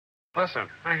Listen,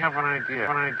 I have an idea.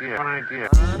 It's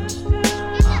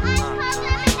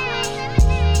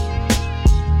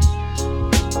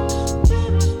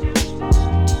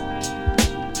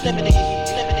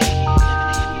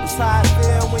how I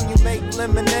feel when you make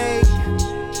lemonade.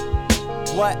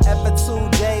 Whatever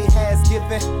today has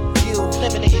given you.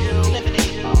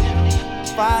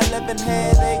 511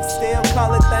 headaches, still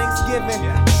call it Thanksgiving.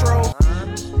 True.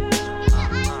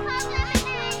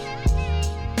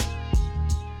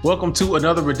 Welcome to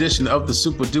another edition of the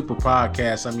Super Duper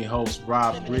Podcast. I'm your host,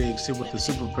 Rob Briggs, here with the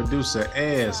super producer,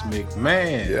 Ez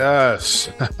McMahon. Yes.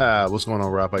 What's going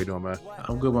on, Rob? How you doing, man?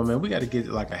 I'm good, my man. We got to get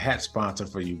like a hat sponsor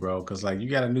for you, bro, because like you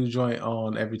got a new joint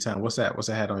on every time. What's that? What's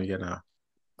the hat on you now?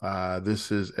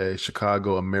 This is a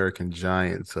Chicago American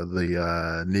Giants of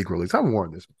the Negro Leagues. I haven't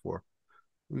worn this before.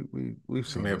 We've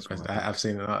seen this one. I've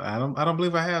seen it. I don't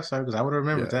believe I have, sir, because I would have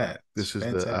remembered that. This is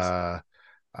fantastic.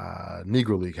 the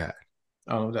Negro League hat.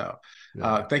 Oh, no doubt.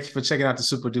 Yeah. Thank you for checking out the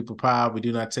Super Duper Pod. We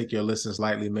do not take your listens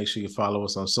lightly. Make sure you follow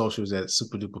us on socials at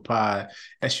Super Duper Pod,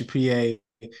 SUPADUPAPOD.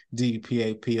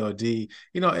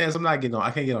 You know, as I'm not getting on,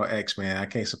 I can't get on X, man. I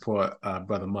can't support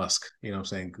Brother Musk. You know what I'm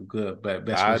saying? Good, but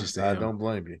best wishes to him. I don't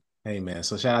blame you. Hey, man.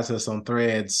 So shout out to us on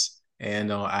Threads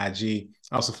and on IG.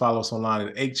 Also follow us online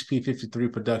at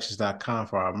hp53productions.com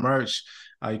for our merch.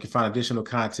 You can find additional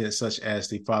content such as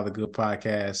the Father Good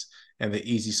podcast and the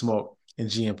Easy Smoke and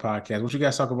GM podcast. What you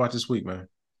guys talk about this week, man?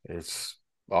 It's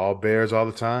all Bears all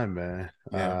the time, man.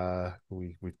 Yeah.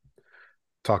 We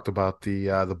talked about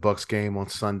the Bucks game on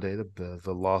Sunday,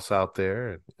 the loss out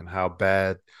there, and how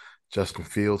bad Justin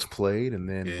Fields played, and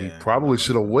then we probably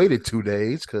should have waited 2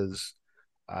 days because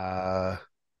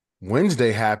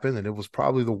Wednesday happened, and it was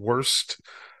probably the worst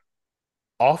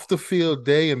off the field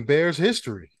day in Bears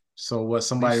history. So what?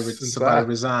 Somebody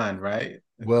resigned, right?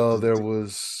 Well, there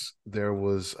was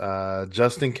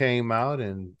Justin came out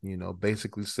and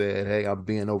basically said, "Hey, I'm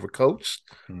being overcoached.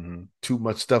 Mm-hmm. Too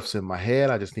much stuff's in my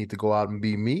head. I just need to go out and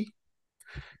be me."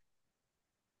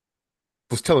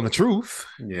 Was telling the truth,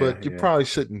 but you probably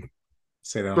shouldn't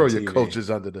say that throw your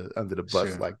coaches under the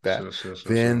bus like that. Sure,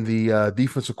 then the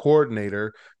defensive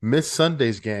coordinator missed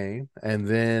Sunday's game, and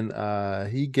then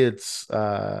he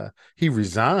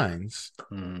resigns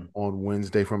on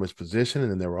Wednesday from his position.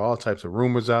 And then there were all types of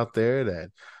rumors out there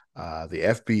that the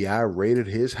FBI raided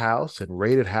his house and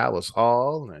raided Hallis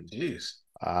Hall, and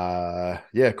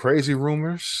crazy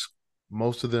rumors.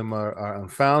 Most of them are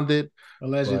unfounded.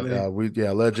 Allegedly.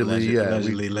 Allegedly. Need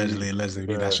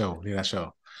that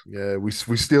show. Yeah, we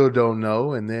still don't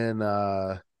know. And then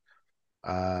the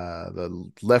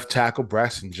left tackle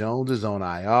Braxton Jones is on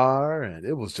IR, and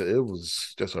it was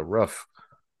just a rough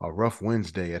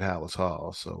Wednesday at Hallis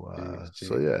Hall. So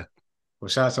yeah. Well,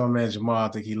 shout out to my man Jamal. I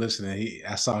think he listening.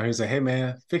 I saw him. He said, "Hey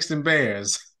man, fix them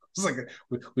Bears." It's like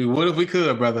we would if we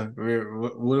could, brother.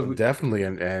 Would if we definitely,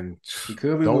 and we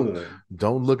could.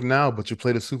 Don't look now, but you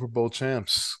play the Super Bowl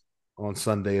champs on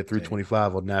Sunday at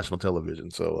 3:25 on national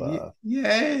television. So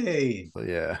yay! So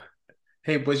yeah.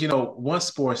 Hey, but one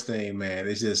sports thing, man,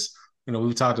 it's just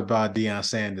we talked about Deion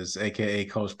Sanders, aka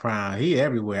Coach Prime. He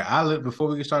everywhere. Before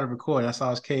we started recording, I saw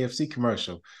his KFC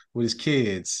commercial with his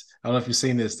kids. I don't know if you've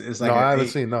seen this. It's like I haven't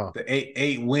seen the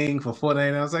eight wing for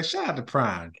 $49. I was like, shout out to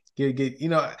Prime. Get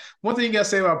one thing you gotta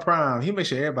say about Prime, he makes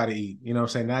sure everybody eat. You know what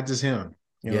I'm saying? Not just him.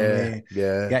 You know what I mean?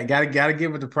 Yeah. Gotta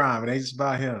give it to Prime. It ain't just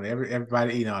about him.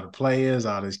 Everybody eating, all the players,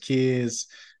 all his kids.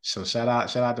 So shout out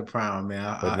to Prime,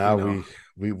 man. But now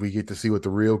we get to see what the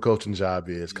real coaching job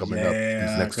is coming up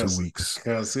these next 2 weeks.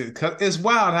 Because it's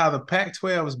wild how the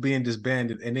Pac-12 is being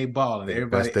disbanded and they balling. They're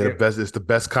the best. It's the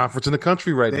best conference in the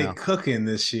country now. They cooking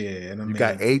this year. And you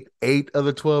got eight of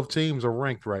the 12 teams are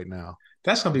ranked right now.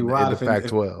 That's gonna be wild. In the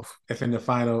Pac-12. If in the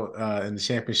final in the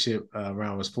championship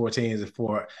round was 4 teams and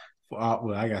 4.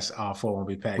 Well, I guess all 4 won't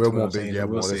be Pac-12.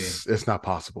 We'll see. It's not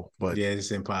possible, but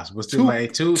it's impossible. Still,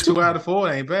 two out of 4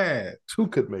 ain't bad. 2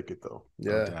 could make it though.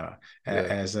 Yeah.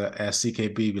 As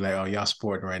CKB be like, oh, y'all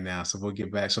sporting right now, so we'll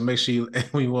get back. So make sure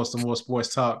when you want some more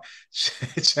sports talk,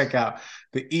 check out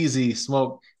the Easy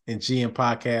Smoke and GM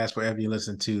podcast wherever you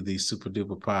listen to the Super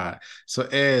Duper Pod. So,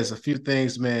 as a few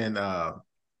things, man.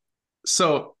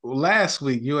 So last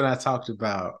week, you and I talked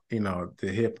about, the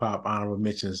hip hop honorable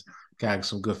mentions. Got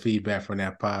some good feedback from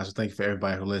that pod. So thank you for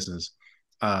everybody who listens.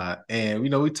 And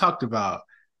we talked about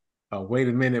 "Wait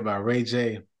a Minute" by Ray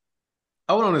J.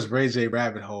 I went on this Ray J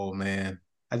rabbit hole, man.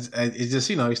 It's just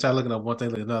you start looking up one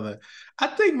thing like another. I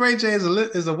think Ray J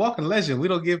is a walking legend. We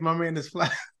don't give my man his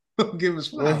flowers. Don't give his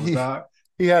flowers, dog.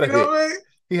 He had a hit. What I mean?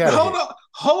 He had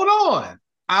hold on.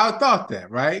 I thought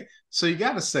that, right? So you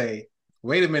got to say,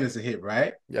 "Wait a Minute's a hit,"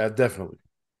 right? Yeah, definitely.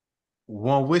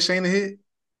 One Wish ain't a hit.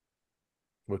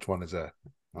 Which one is that?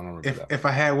 I don't remember that. If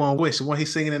I had one wish, the one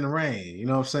he's singing in the rain, you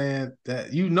know what I'm saying?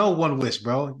 That One Wish,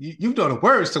 bro. You know the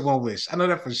words to One Wish. I know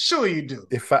that for sure. You do.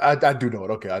 If I do know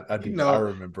it. Okay, I do. I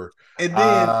remember. And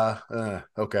then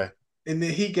okay. And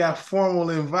then he got Formal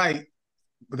Invite.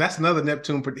 But that's another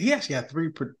Neptune. He actually had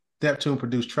 3 Neptune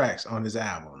produced tracks on his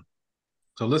album.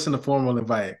 So listen to Formal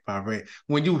Invite by Ray.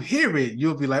 When you hear it,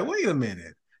 you'll be like, wait a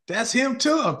minute, that's him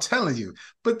too. I'm telling you.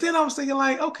 But then I was thinking,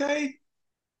 like, okay.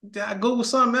 I Googled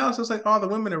something else. It's like all the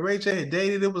women that Ray J had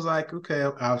dated. It was like, okay,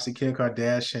 obviously Kim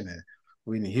Kardashian and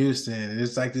Whitney Houston. And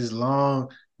it's like this long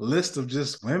list of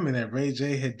just women that Ray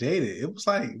J had dated. It was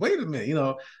like, wait a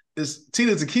minute, it's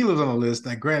Tila Tequila was on the list.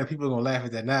 Now, granted, people are gonna laugh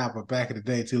at that now, but back in the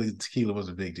day, Tila Tequila was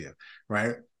a big deal,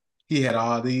 right? He had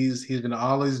he's been to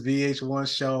all these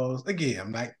VH1 shows. Again,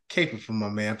 I'm not caping for my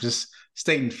man. I'm just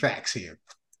stating facts here.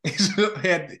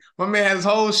 My man had his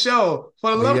whole show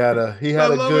for the love. He had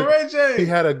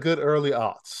a good early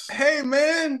aughts. Hey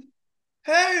man,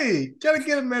 gotta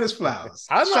get him at his flowers.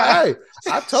 I know. Hey,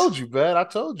 I told you, man. I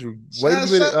told you. Wait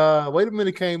a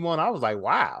minute came on. I was like,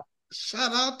 wow.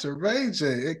 Shout out to Ray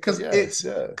J because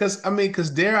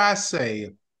because dare I say,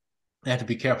 I have to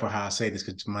be careful how I say this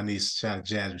because my niece, shout out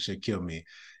Jasmine, should kill me.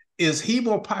 Is he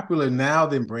more popular now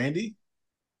than Brandy?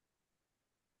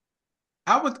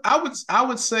 I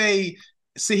would say,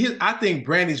 I think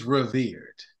Brandy's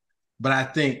revered, but I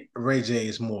think Ray J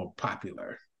is more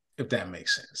popular, if that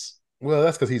makes sense. Well,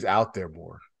 that's because he's out there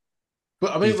more.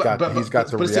 But I mean, he's got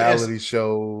the reality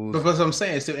shows. But what I'm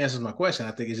saying, it still answers my question.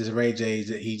 I think it's just Ray J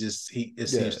that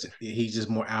he's just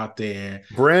more out there.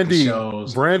 Brandy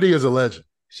is a legend.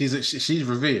 She's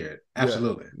revered.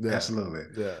 Absolutely. Yeah.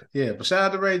 Absolutely. Yeah. But shout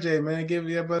out to Ray J, man. Give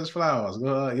your brothers flowers.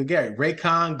 You got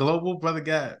Raycon Global, brother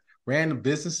got random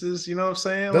businesses, you know what I'm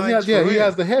saying? He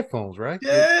has the headphones, right?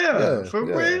 Yeah, for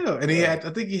real. And I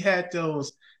think he had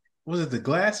those, was it the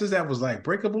glasses that was like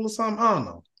breakable or something? I don't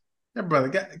know. That brother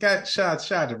got shot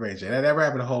to Ray J. That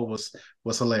rabbit hole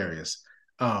was hilarious.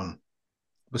 But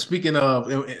speaking of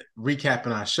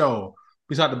recapping our show,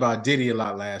 we talked about Diddy a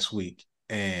lot last week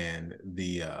and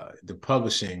the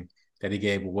publishing that he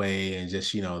gave away and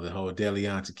just, the whole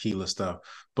DeLeon tequila stuff.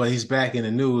 But he's back in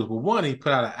the news. Well, one, he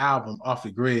put out an album, Off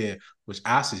the Grid, which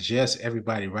I suggest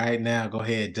everybody right now, go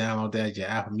ahead, download that, your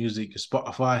Apple Music, your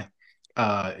Spotify,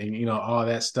 and, all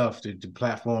that stuff, the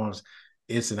platforms.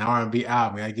 It's an R&B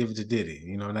album. I give it to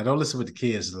Diddy. Now don't listen with the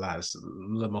kids a lot. It's a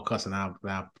little more cussing out.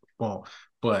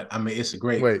 But, I mean, it's a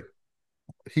great... Wait,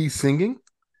 he's singing?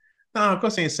 No, of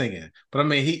course he ain't singing. But, I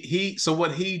mean, so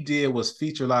what he did was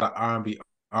feature a lot of R&B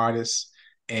artists,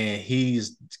 and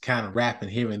he's kind of rapping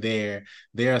here and there.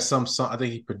 There are some songs, I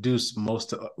think he produced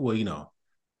produced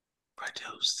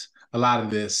a lot of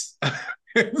this.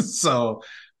 So,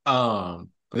 but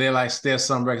there's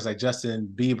some records like Justin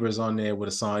Bieber's on there with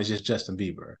a song. It's just Justin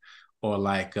Bieber, or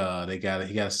like he got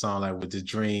a song like with The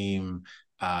Dream.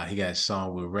 He got a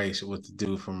song with the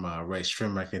dude from Ray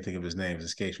Shrimmer. I can't think of his name. It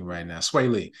escapes me right now. Sway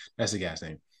Lee. That's the guy's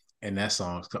name. And that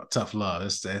song's Tough Love.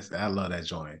 I love that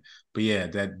joint. But yeah,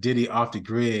 that Diddy Off the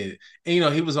Grid.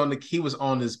 And he was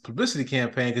on this publicity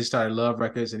campaign because he started Love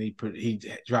Records and he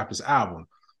dropped his album.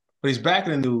 But he's back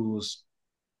in the news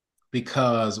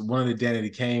because one of the Danny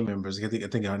Kane members, I think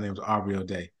her name was Aubrey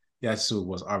O'Day. Yeah, that's who it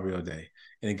was, Aubrey O'Day.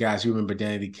 And guys, you remember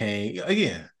Danny Kane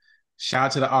again. Shout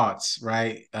out to the arts,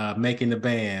 right? Making the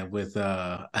band with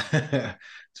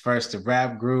first the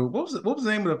rap group. What was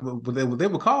the name of they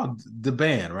were called the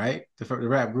band, right? The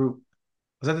rap group.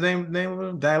 Was that the name of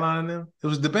them? Dylon and them? It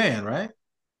was the band, right?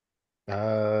 I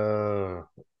don't know.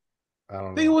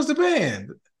 I think it was the band.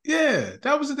 Yeah,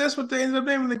 that's what they ended up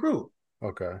naming the group.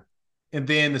 Okay. And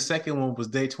then the second one was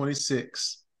Day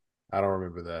 26. I don't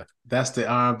remember that. That's the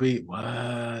R&B. What?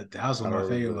 That was one of my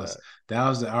favorites. That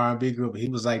was the R&B group. He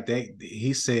was like,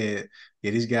 he said,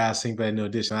 yeah, these guys sing better than New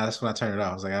Edition. That's when I turned it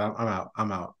off. I was like,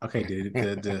 I'm out. Okay, dude,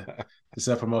 the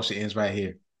self-promotion ends right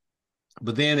here.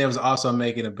 But then there was also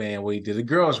Making a Band where he did a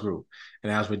girls group, and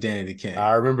that was with Danny Kane.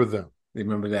 I remember them. You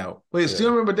remember that? Wait,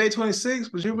 still remember Day 26?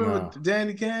 But you remember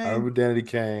Danny Kane? I remember Danny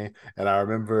Kane, and I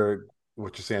remember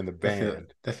what you're saying, the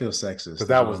band. That feels sexist. But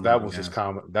that was just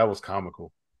that was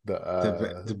comical.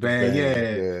 The band,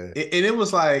 yeah. And it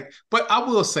was like, but I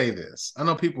will say this: I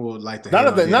know people would like to.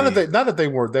 Not that they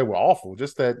were awful.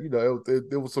 Just that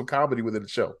there was some comedy within the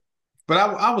show. But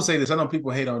I will say this: I know people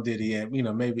hate on Diddy, and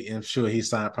maybe I'm sure he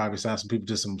probably signed some people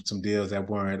to some deals that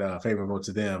weren't favorable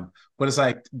to them. But it's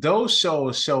like those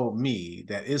shows showed me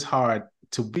that it's hard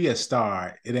to be a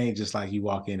star. It ain't just like you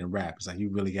walk in and rap. It's like you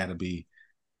really got to be,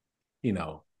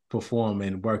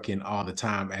 performing, working all the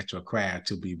time at your craft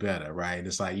to be better, right?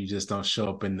 It's like you just don't show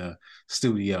up in the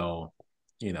studio,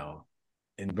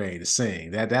 and and ready to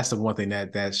sing. That's the one thing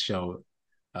that show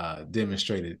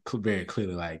demonstrated very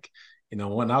clearly. Like,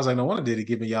 when I was like, no wonder Diddy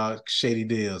giving y'all shady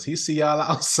deals. He see y'all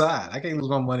outside. I can't lose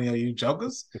my money on you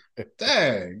jokers.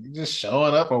 Dang, you just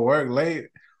showing up or work late.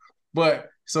 But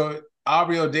so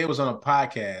Aubrey O'Day was on a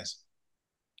podcast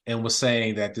and was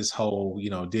saying that this whole,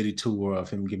 Diddy tour of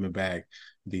him giving back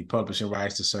the publishing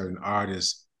rights to certain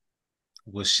artists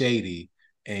was shady.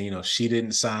 And, she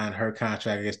didn't sign her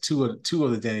contract. I guess two of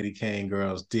the Danity Kane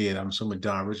girls did. I'm assuming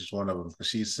Dawn Richards one of them, because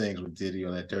she sings with Diddy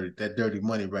on that Dirty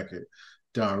Money record.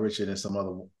 Dawn Richards and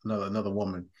some another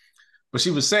woman. But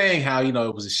she was saying how,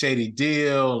 it was a shady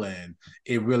deal and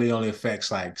it really only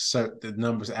affects like the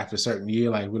numbers after a certain year,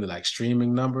 like really like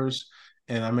streaming numbers.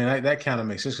 And I mean, that kind of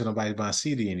makes sense because nobody's buying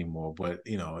CD anymore. But,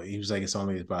 he was like, it's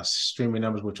only about streaming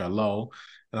numbers, which are low.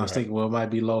 And I was thinking, well, it might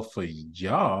be low for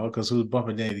y'all because who's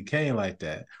bumping Danity Kane like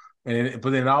that? But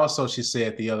then also she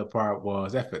said the other part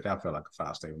was, that felt like a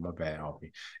foul statement. My bad,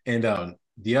 Aubrey. And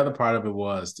the other part of it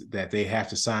was that they have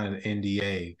to sign an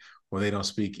NDA where they don't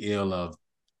speak ill of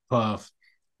Puff,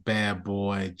 Bad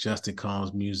Boy, Justin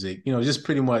Combs music, just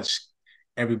pretty much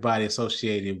everybody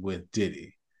associated with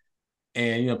Diddy.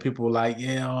 And, people were like,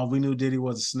 yeah, we knew Diddy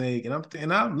was a snake.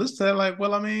 And I'm listening to that like,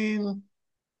 well, I mean,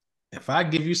 if I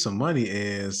give you some money,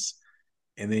 and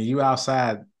then you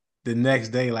outside the next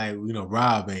day, like,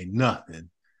 Rob ain't nothing,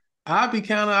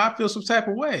 I feel some type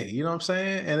of way, you know what I'm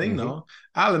saying? And,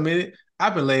 I'll admit it,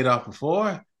 I've been laid off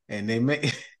before, and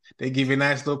they give you a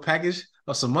nice little package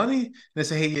of some money. And they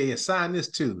say, hey, yeah, sign this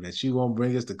too, that you won't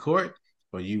bring us to court,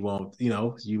 or you won't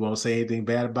say anything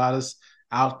bad about us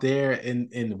out there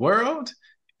in the world,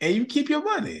 and you keep your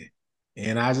money.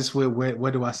 And I just went,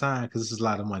 where do I sign? Because this is a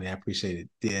lot of money. I appreciate it.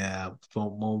 Yeah,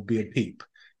 won't be a peep.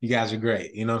 You guys are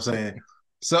great. You know what I'm saying?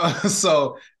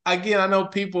 So again, I know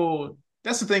people,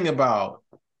 that's the thing about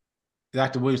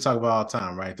Dr. Williams talk about all the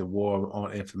time, right? The war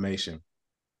on information.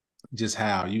 Just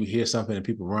how you hear something and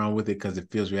people run with it because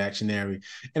it feels reactionary.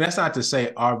 And that's not to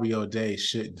say Aubrey O'Day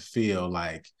shouldn't feel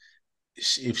like,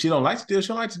 if she don't like the deal, she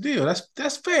don't like the deal.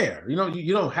 That's fair. You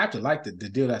don't have to like the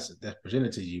deal that's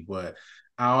presented to you. But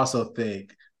I also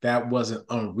think that wasn't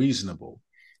unreasonable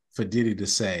for Diddy to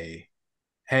say,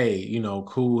 hey,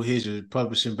 cool, here's your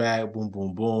publishing bag, boom,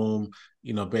 boom, boom,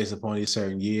 based upon these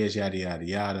certain years, yada,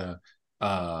 yada,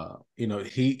 yada.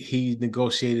 He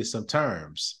negotiated some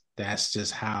terms. That's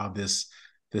just how this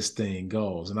thing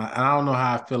goes. And I don't know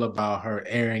how I feel about her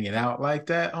airing it out like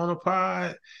that on a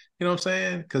pod. You know what I'm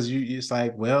saying? Because it's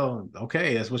like, well,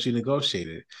 okay, that's what you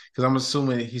negotiated. Because I'm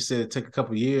assuming he said it took a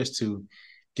couple of years to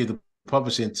get the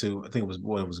publishing to, I think it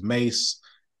was Mace.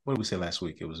 What did we say last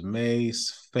week? It was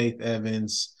Mace, Faith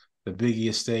Evans, the Biggie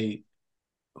estate.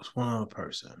 It was one other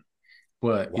person.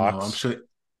 But, I'm sure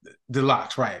the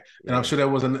Locks, right. And I'm sure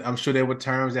there were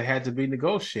terms that had to be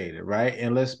negotiated, right?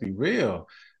 And let's be real.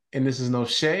 And this is no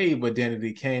shade, but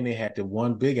Danity Kane, they had the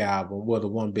one big album, the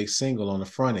one big single on the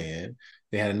front end.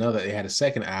 They had a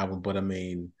second album, but I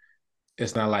mean,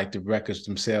 it's not like the records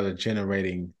themselves are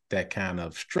generating that kind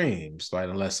of streams, right?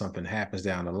 Unless something happens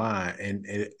down the line, and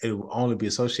it will only be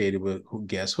associated with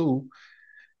guess who?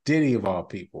 Diddy of all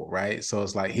people, right? So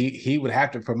it's like he would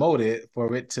have to promote it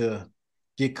for it to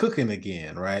get cooking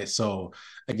again, right? So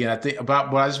again, I think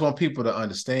but I just want people to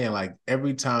understand, like,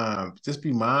 every time, just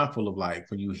be mindful of,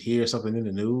 like, when you hear something in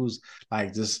the news,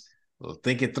 like, just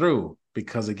think it through.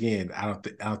 Because again, I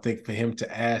don't think for him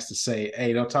to ask to say,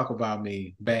 hey, don't talk about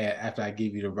me bad after I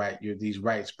give you these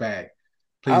rights back.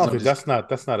 Please, I don't think that's not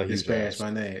a huge disparage my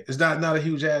name. It's not a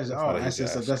huge ass at all.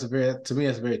 That's a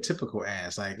very typical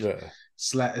ass. Like,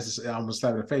 it's almost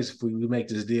slap in the face. If we make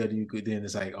this deal, then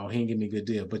it's like, oh, he didn't give me a good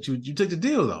deal. But you took the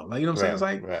deal though. Like, you know what I'm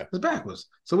saying? It's like, it's backwards.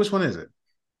 So which one is it?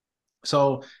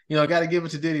 So, I got to give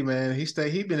it to Diddy, man.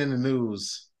 He been in the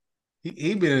news.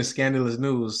 He been in scandalous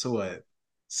news. So what?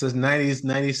 Since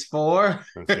 94?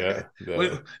 Yeah.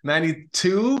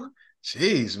 92?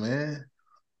 Jeez, man.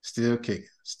 Still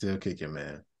kicking,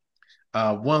 man.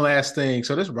 One last thing.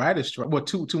 So this writer's strike, well,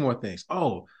 two more things.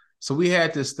 Oh, so we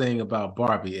had this thing about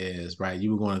Barbie, right?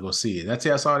 You were going to go see it. Did I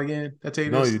tell you I saw it again? Did I tell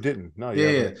you this? No, you didn't. No,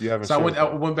 you haven't. So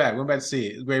I went back to see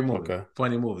it. It's a great movie. Okay.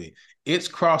 Funny movie. It's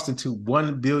crossed into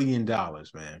 $1 billion,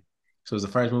 man. So it's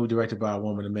the first movie directed by a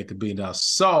woman to make $1 billion.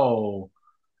 So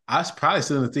I was probably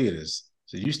still in the theaters.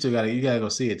 So you gotta go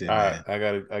see it then, man. I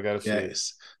gotta see it.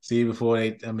 See it before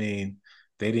they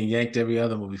didn't yank every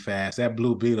other movie fast. That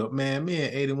Blue Beetle, man, me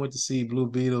and Aiden went to see Blue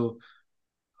Beetle.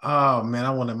 Oh man,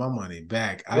 I wanted my money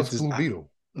back. What's Blue Beetle?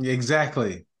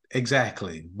 Exactly.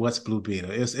 What's Blue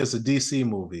Beetle? It's a DC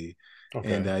movie.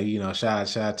 Okay. And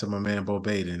shout out to my man Bo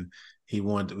Baden.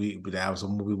 That was a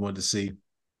movie we wanted to see.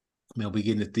 We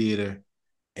get in the theater.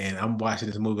 And I'm watching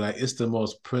this movie, like it's the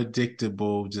most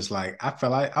predictable. Just like I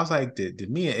felt like I was like, did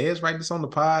me and Ed write this on the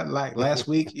pod like last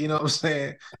week? You know what I'm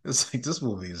saying? It's like this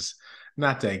movie is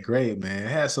not that great, man. It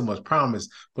has so much promise,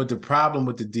 but the problem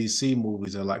with the DC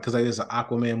movies are like, because like, there's an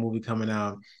Aquaman movie coming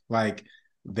out, like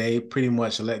they pretty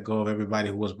much let go of everybody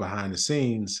who was behind the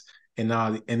scenes, and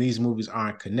now and these movies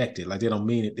aren't connected. Like they don't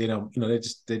mean it. They don't, they're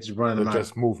just running They're them out,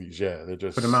 just movies. Yeah,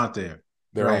 put them out there,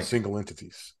 their own right? single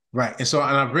entities. Right. And so,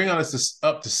 and I bring all this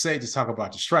up to talk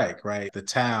about the strike, right? The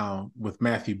Town with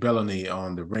Matthew Bellamy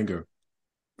on The Ringer.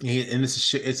 And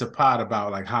it's a pod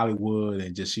about like Hollywood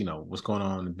and just, what's going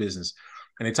on in the business.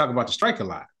 And they talk about the strike a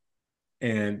lot.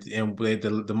 And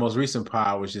the most recent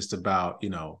pod was just about,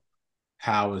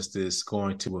 how is this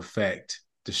going to affect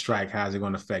the strike? How is it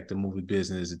going to affect the movie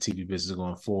business, the TV business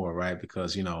going forward, right?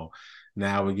 Because, now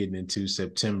we're getting into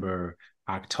September,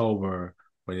 October,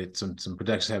 where some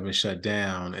productions have been shut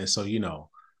down. And so,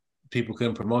 people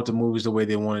couldn't promote the movies the way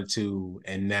they wanted to.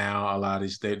 And now a lot of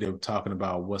these, they're talking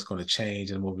about what's going to change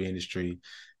in the movie industry.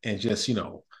 And just,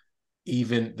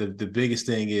 even the biggest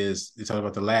thing is they talk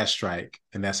about the last strike,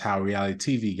 and that's how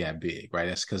reality TV got big, right?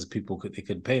 That's because they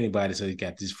couldn't pay anybody, so you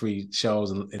got these free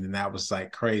shows, and that was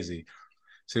like crazy.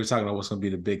 So they were talking about what's going to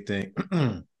be the big thing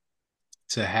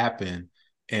to happen.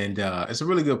 And it's a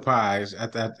really good prize. I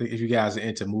think if you guys are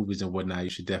into movies and whatnot, you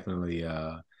should definitely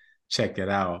check that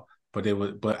out.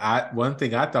 One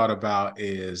thing I thought about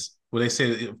is, well, they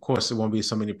say, of course, there won't be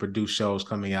so many produced shows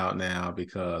coming out now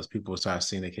because people start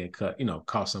seeing they can't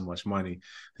cost so much money,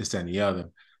 this, that, and the other.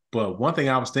 But one thing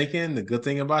I was thinking, the good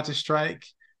thing about the strike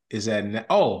is that,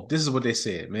 this is what they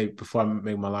said, maybe before I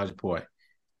make my larger point.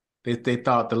 They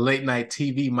thought the late night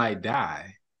TV might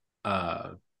die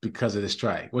because of the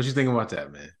strike. What you think about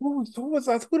that, man? Who was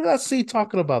that? Who did I see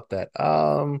talking about that?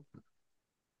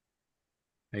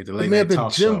 Like the late night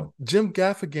talk show. Jim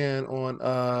Gaffigan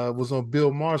was on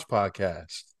Bill Maher's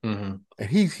podcast, and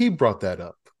he brought that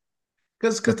up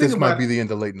because this might be the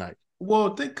end of late night. Well,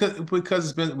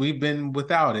 because we've been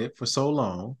without it for so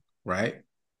long, right?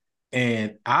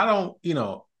 And I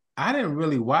didn't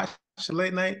really watch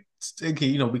late night.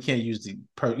 Okay, we can't use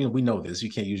we know this. You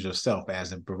can't use yourself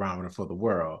as a barometer for the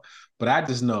world, but I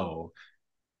just know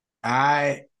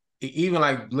even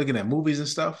like looking at movies and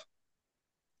stuff.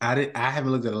 I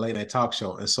haven't looked at a late night talk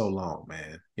show in so long,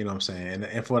 man. You know what I'm saying?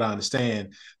 And for what I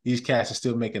understand, these cats are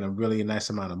still making a really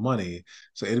nice amount of money.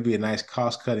 So it'll be a nice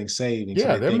cost cutting savings.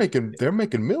 Yeah, they're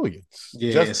making millions.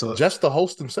 Yeah, just to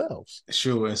host themselves.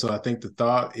 Sure. And so I think the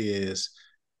thought is,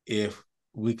 if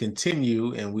we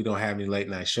continue and we don't have any late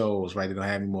night shows, right? They don't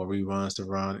have any more reruns to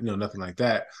run, nothing like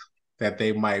that, that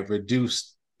they might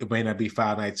reduce. It may not be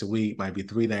 5 nights a week, might be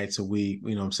 3 nights a week.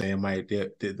 You know what I'm saying?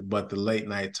 But the late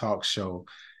night talk show,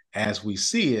 as we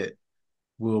see it,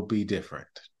 will be different.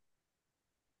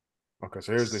 Okay,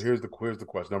 so here's the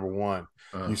question. Number one,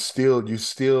 you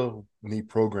still need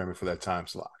programming for that time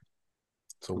slot.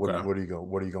 So what are you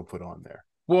gonna put on there?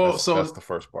 Well, that's the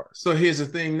first part. So here's the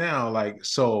thing now, they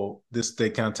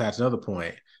kind of touch another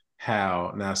point,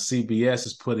 how now CBS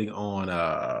is putting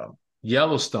on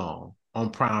Yellowstone on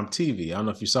Prime TV. I don't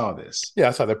know if you saw this. Yeah,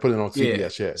 I saw they put it on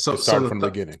CBS. Yeah. So it started from the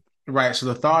beginning. Right. So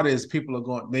the thought is people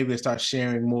are maybe they start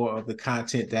sharing more of the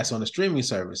content that's on the streaming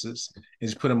services and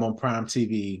just put them on Prime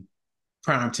TV,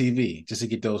 just to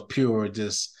get those pure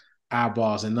just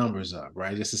eyeballs and numbers up,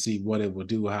 right? Just to see what it will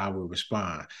do, how it will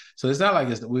respond. So it's not like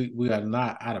we are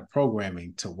not out of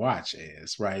programming to watch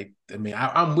as, right? I mean,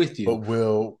 I'm with you.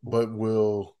 But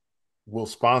will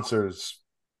sponsors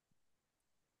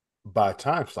buy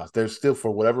time slots? They're still,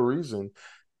 for whatever reason,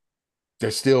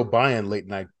 they're still buying late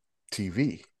night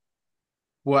TV.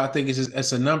 Well, I think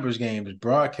it's a numbers game, it's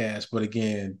broadcast. But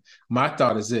again, my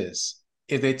thought is this: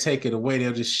 if they take it away,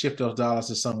 they'll just shift those dollars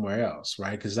to somewhere else,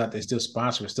 right? Because they're still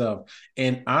sponsoring stuff.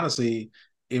 And honestly,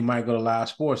 it might go to live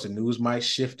sports. The news might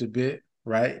shift a bit,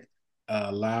 right?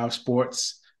 Live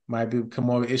sports might become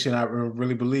more of an issue. And I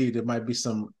really believe there might be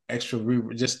some extra,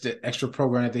 just the extra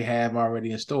program that they have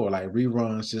already in store, like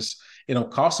reruns. Just it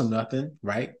don't cost them nothing,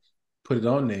 right? Put it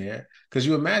on there, because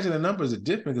you imagine the numbers are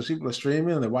different because people are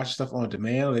streaming and they watch stuff on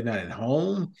demand, or they're not at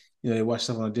home. They watch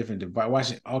stuff on a different device,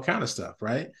 watching all kind of stuff,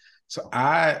 right? So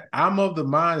I'm of the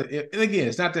mind that and again,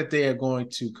 it's not that they are going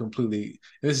to completely.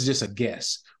 This is just a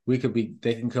guess. They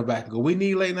can come back and go, we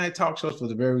need late night talk shows for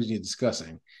the very reason you're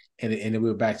discussing, and then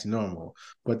we're back to normal.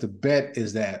 But the bet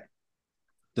is that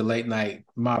the late night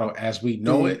model, as we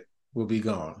know it, will be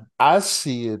gone. I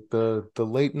see it. The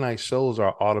late night shows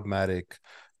are automatic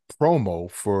promo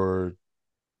for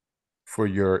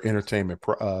your entertainment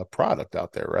product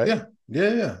out there, right?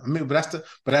 Yeah. I mean, but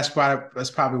that's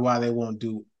probably why they won't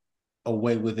do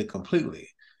away with it completely.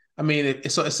 I mean,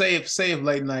 so say if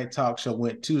late night talk show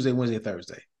went Tuesday, Wednesday,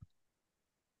 Thursday,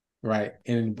 right,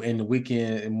 and the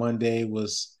weekend and Monday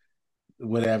was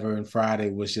whatever, and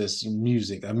Friday was just a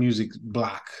music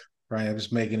block, right? I'm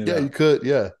just making it Yeah, up. you could.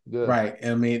 Yeah. Right.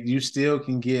 And I mean, you still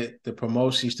can get the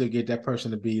promotion, you still get that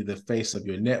person to be the face of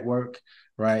your network,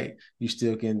 right? You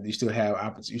still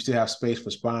have space for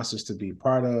sponsors to be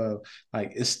part of.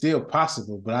 Like it's still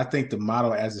possible, but I think the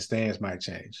model as it stands might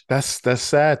change. That's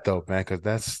sad though, man,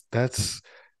 because that's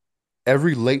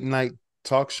every late night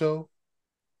talk show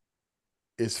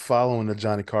is following the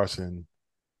Johnny Carson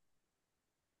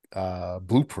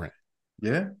blueprint.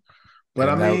 Yeah. But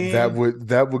and I mean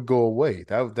that would go away.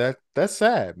 That's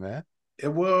sad, man. it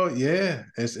will, yeah.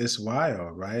 It's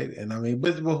wild, right? And I mean,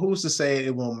 but who's to say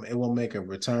it won't make a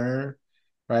return,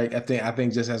 right? I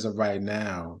think just as of right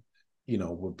now,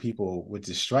 with people with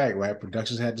the strike, right?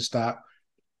 Productions had to stop.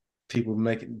 People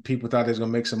thought they was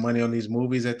gonna make some money on these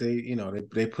movies that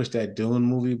they pushed that Dune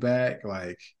movie back.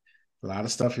 Like a lot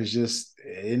of stuff is just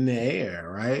in the air,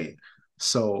 right?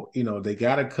 So, they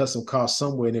gotta cut some costs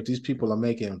somewhere. And if these people are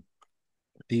making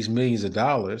these millions of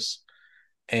dollars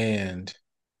and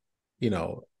you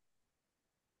know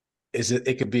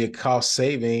it could be a cost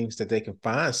savings that they can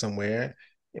find somewhere,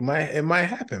 it might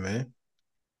happen, man.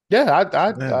 Yeah,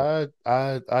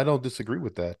 I don't disagree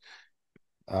with that.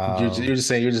 You're just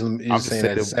saying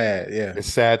that it's sad. Yeah, it's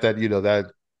sad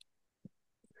that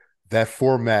that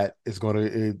format is going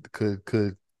to it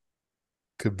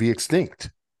could be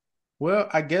extinct. well,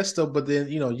 I guess so, but then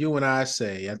you and I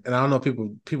say, and I don't know,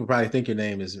 people probably think your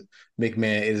name is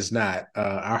McMahon. It is not.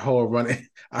 Our whole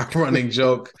running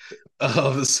joke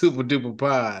of the Super Duper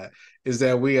Pod is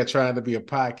that we are trying to be a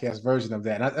podcast version of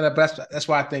that, and that's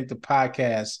why I think the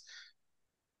podcasts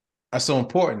are so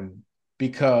important,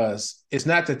 because it's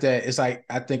not that it's like,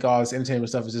 I think all this entertainment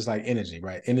stuff is just like energy,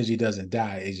 right? Energy doesn't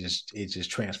die. It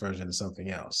just transfers into something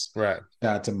else. Right.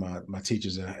 Shout out to my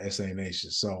teachers at SA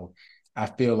Nation. So I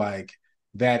feel like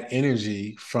that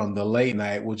energy from the late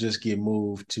night will just get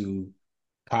moved to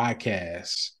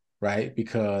podcasts, right?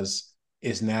 Because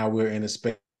it's now we're in a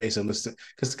space of listen,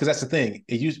 because that's the thing.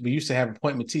 We used to have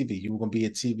appointment TV. You were gonna be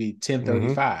at TV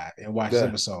 10:35 and watch this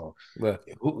episode. Yeah.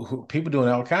 People doing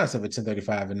all kinds of stuff at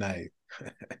 10:35 at night.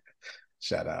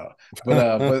 Shout out.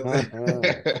 But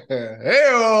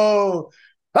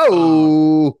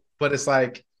but it's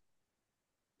like,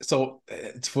 so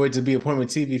for it to be appointment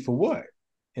TV for what?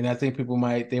 And I think people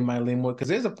might lean more, because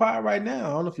there's a pod right now. I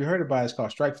don't know if you heard about it. It's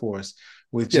called Strike Force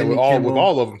with Jimmy Kimmel, with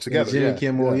all of them together. Jimmy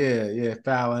Kimmel, yeah,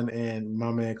 Fallon and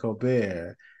my man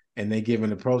Colbert, and they giving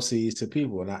the proceeds to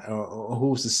people. And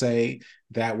who's to say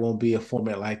that won't be a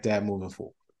format like that moving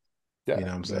forward? Yeah, you know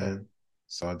what I'm saying?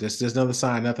 So this another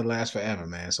sign, nothing lasts forever,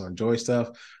 man. So enjoy stuff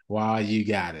while you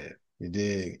got it. You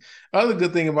dig? Other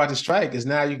good thing about the strike is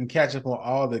now you can catch up on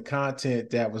all the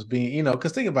content that was being,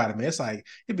 because think about it, man. It's like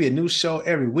it'd be a new show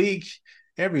every week,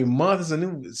 every month is a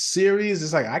new series.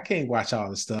 It's like I can't watch all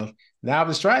the stuff. Now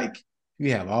the strike,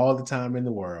 you have all the time in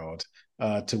the world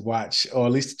to watch, or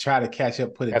at least to try to catch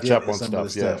up on some of the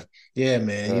stuff. Yeah,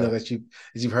 man. That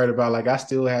you've heard about. Like I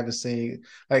still haven't seen,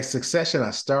 like Succession. I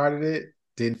started it,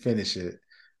 didn't finish it.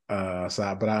 But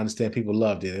I understand people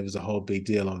loved it. It was a whole big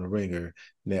deal on the Ringer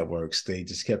networks. They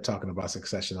just kept talking about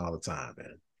Succession all the time,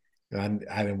 man. And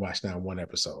I didn't watch not one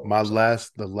episode.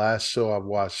 The last show I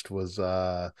watched was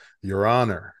Your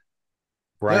Honor,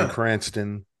 Bryan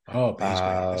Cranston. Oh,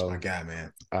 that's my guy,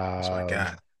 man. That's my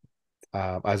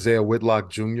guy. Isaiah Whitlock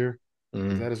Jr.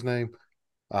 Is that his name?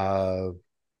 From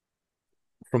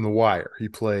The Wire. He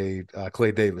played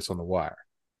Clay Davis on The Wire.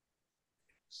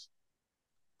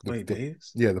 Clay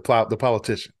Davis? Yeah, the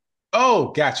politician.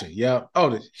 Oh, gotcha. Yeah. Oh,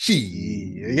 Gotcha.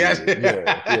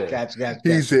 Gotcha.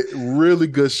 He's a really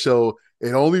good show.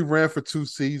 It only ran for 2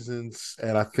 seasons,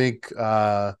 and I think,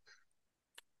 number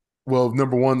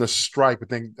one, the strike.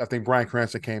 I think Bryan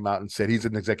Cranston came out and said he's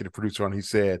an executive producer, and he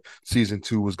said season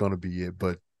 2 was going to be it.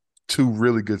 But 2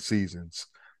 really good seasons.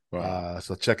 Wow.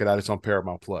 So check it out. It's on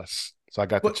Paramount Plus. So I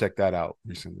got to check that out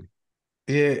recently.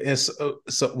 Yeah. And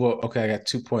okay. I got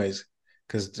 2 points.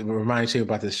 Because to remind you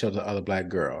about this show, The Other Black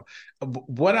Girl.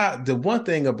 The one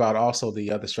thing about also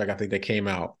the other strike I think that came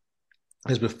out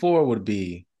is before would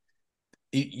be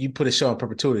you put a show in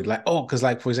perpetuity, like, because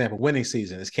like, for example, Winning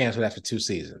Season is canceled after 2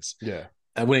 seasons. Yeah.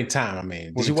 Winning Time, I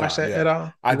mean. Did you watch that at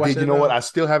all? I did. You know what? I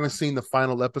still haven't seen the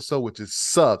final episode, which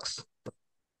sucks,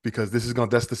 because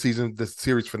that's the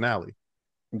series finale.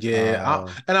 Yeah,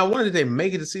 and I wondered, did they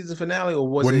make it the season finale, or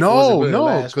was it? No,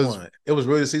 because it was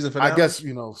really the season finale. I guess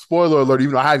spoiler alert.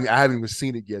 Even though I haven't even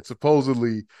seen it yet.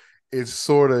 Supposedly, it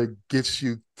sort of gets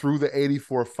you through the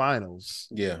 84 finals.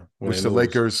 Yeah. Which the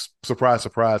Lakers, surprise,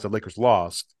 surprise, the Lakers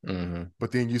lost. Mm-hmm.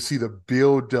 But then you see the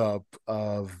buildup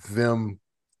of them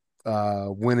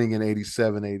winning in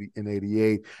 87, 80, and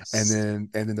 88, and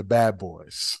then the bad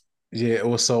boys. Yeah, it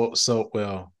was so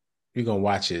well, you're gonna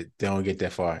watch it. They don't get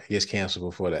that far. It gets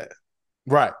canceled before that.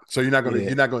 Right. So you're not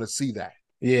gonna see that.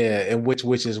 Yeah, and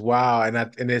which is wild.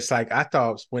 And it's like I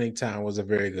thought Winning Time was a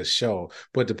very good show.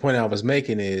 But the point I was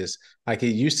making is like it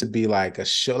used to be like a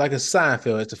show, like a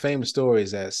Seinfeld. It's the famous story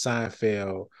is that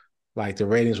Seinfeld, like the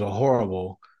ratings were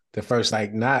horrible. The first,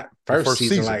 like not first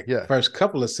season, like first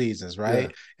couple of seasons, right?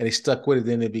 Yeah. And they stuck with it,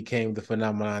 then it became the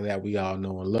phenomenon that we all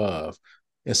know and love.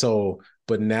 And so,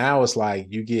 but now it's like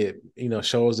you get,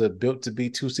 shows are built to be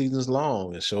 2 seasons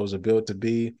long, and shows are built to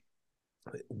be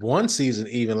 1 season,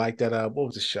 even like that. What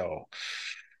was the show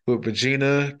with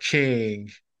Regina King?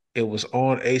 It was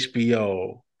on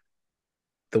HBO.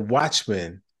 The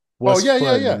Watchmen was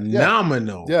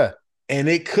phenomenal. Yeah. And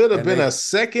it could have been a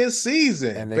second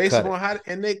season based upon how,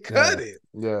 and they cut it.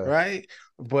 Yeah. Right.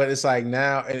 But it's like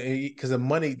now, because the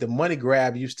money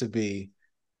grab used to be,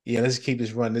 let's keep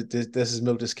this running. This is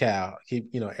milk this cow.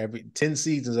 Keep, every 10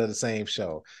 seasons of the same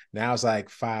show. Now it's like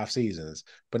 5 seasons.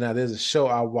 But now there's a show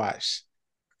I watched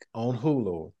on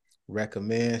Hulu.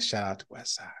 Recommend, shout out to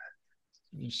Westside.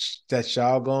 That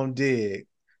y'all gonna dig,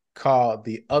 called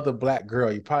The Other Black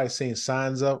Girl. You probably seen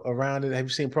signs up around it. Have you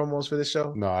seen promos for this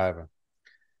show? No, I haven't.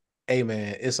 Hey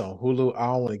man, it's on Hulu. I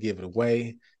don't want to give it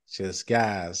away. Just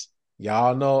guys,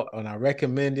 y'all know when I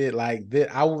recommend it like this,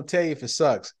 I will tell you if it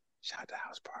sucks. Shout out to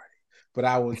House Party. But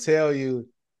I will tell you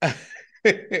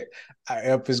if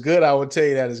it's good, I will tell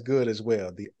you that it's good as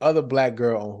well. The Other Black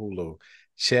Girl on Hulu.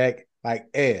 Check. Like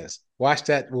watch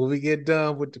that when we get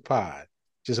done with the pod.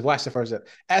 Just watch the first episode.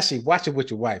 Actually, watch it with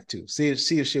your wife too. See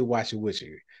if she'll watch it with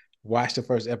you. Watch the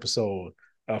first episode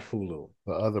of Hulu.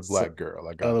 The Other Black Girl.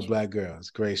 I got Other Black Girl. It's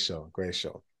a great show. Great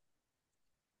show.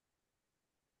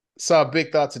 So a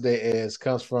big thought today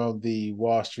comes from the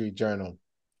Wall Street Journal.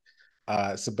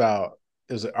 There's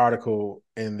an article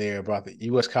in there about the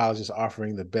U.S. colleges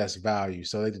offering the best value.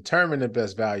 So they determine the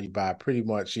best value by pretty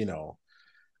much,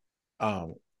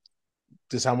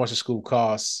 just how much the school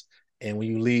costs, and when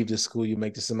you leave the school, you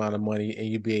make this amount of money,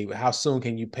 and how soon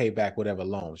can you pay back whatever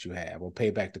loans you have or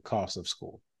pay back the cost of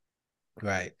school,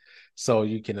 right? So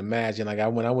you can imagine, like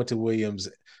when I went to Williams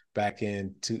back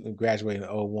graduating in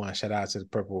 01, shout out to the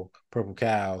Purple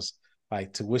Cows,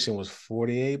 like tuition was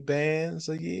 48 bands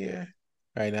a year,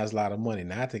 right? That's a lot of money.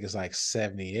 Now I think it's like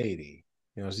 70, 80.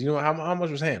 So how much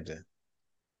was Hampton?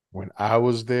 When I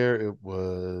was there, it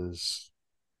was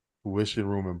tuition,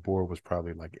 room, and board was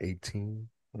probably like 18.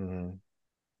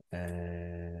 Mm-hmm.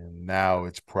 And now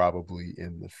it's probably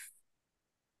in the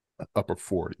upper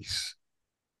 40s.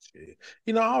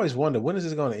 I always wonder when is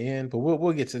this going to end, but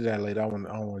we'll get to that later. I don't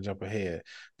want to jump ahead.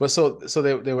 But so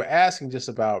they were asking just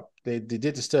about they did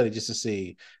the study just to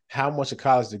see how much a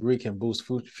college degree can boost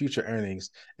future earnings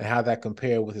and how that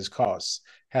compared with its costs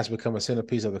has become a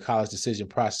centerpiece of the college decision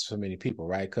process for many people,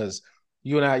 right? Because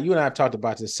you and I have talked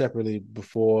about this separately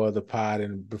before the pod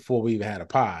and before we even had a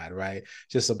pod, right?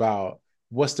 Just about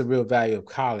what's the real value of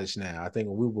college now. I think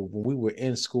when we were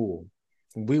in school,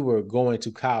 when we were going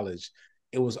to college,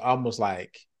 it was almost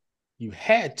like you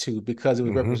had to, because it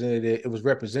was representative. It was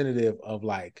representative of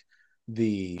like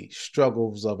the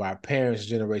struggles of our parents'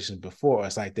 generations before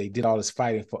us. Like they did all this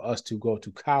fighting for us to go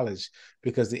to college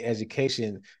because the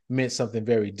education meant something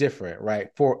very different, right?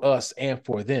 For us and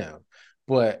for them.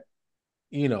 But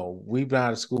we've been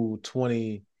out of school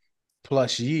 20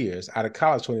 plus years, out of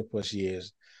college 20 plus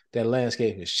years. That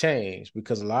landscape has changed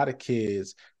because a lot of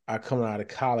kids are coming out of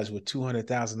college with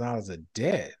 $200,000 of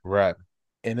debt. Right.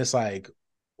 And it's like,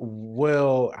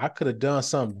 well, I could have done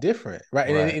something different.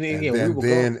 Right.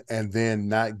 Right. And then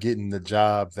not getting the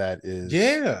job that is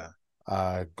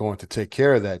going to take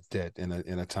care of that debt in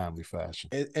a timely fashion.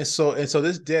 And so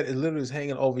this debt is literally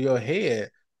hanging over your head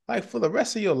like for the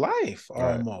rest of your life,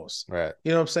 almost. Right.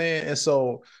 You know what I'm saying? And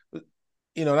so,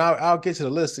 now I'll get to the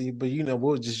list, but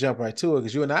we'll just jump right to it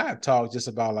because you and I have talked just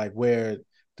about like where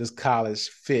does college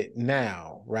fit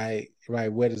now, right?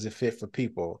 Right. Where does it fit for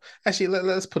people? Actually,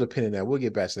 let's put a pin in that. We'll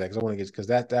get back to that because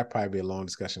that probably be a long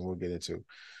discussion we'll get into.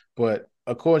 But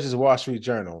according to the Wall Street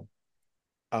Journal,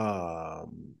 like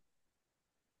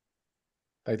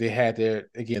they had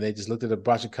they just looked at a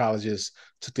bunch of colleges,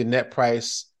 took the net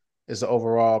price as the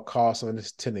overall cost of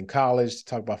attending college, to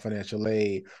talk about financial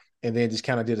aid, and then just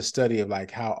kind of did a study of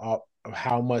like how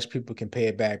much people can pay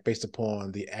it back based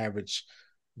upon the average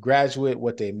graduate,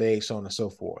 what they made, so on and so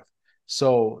forth.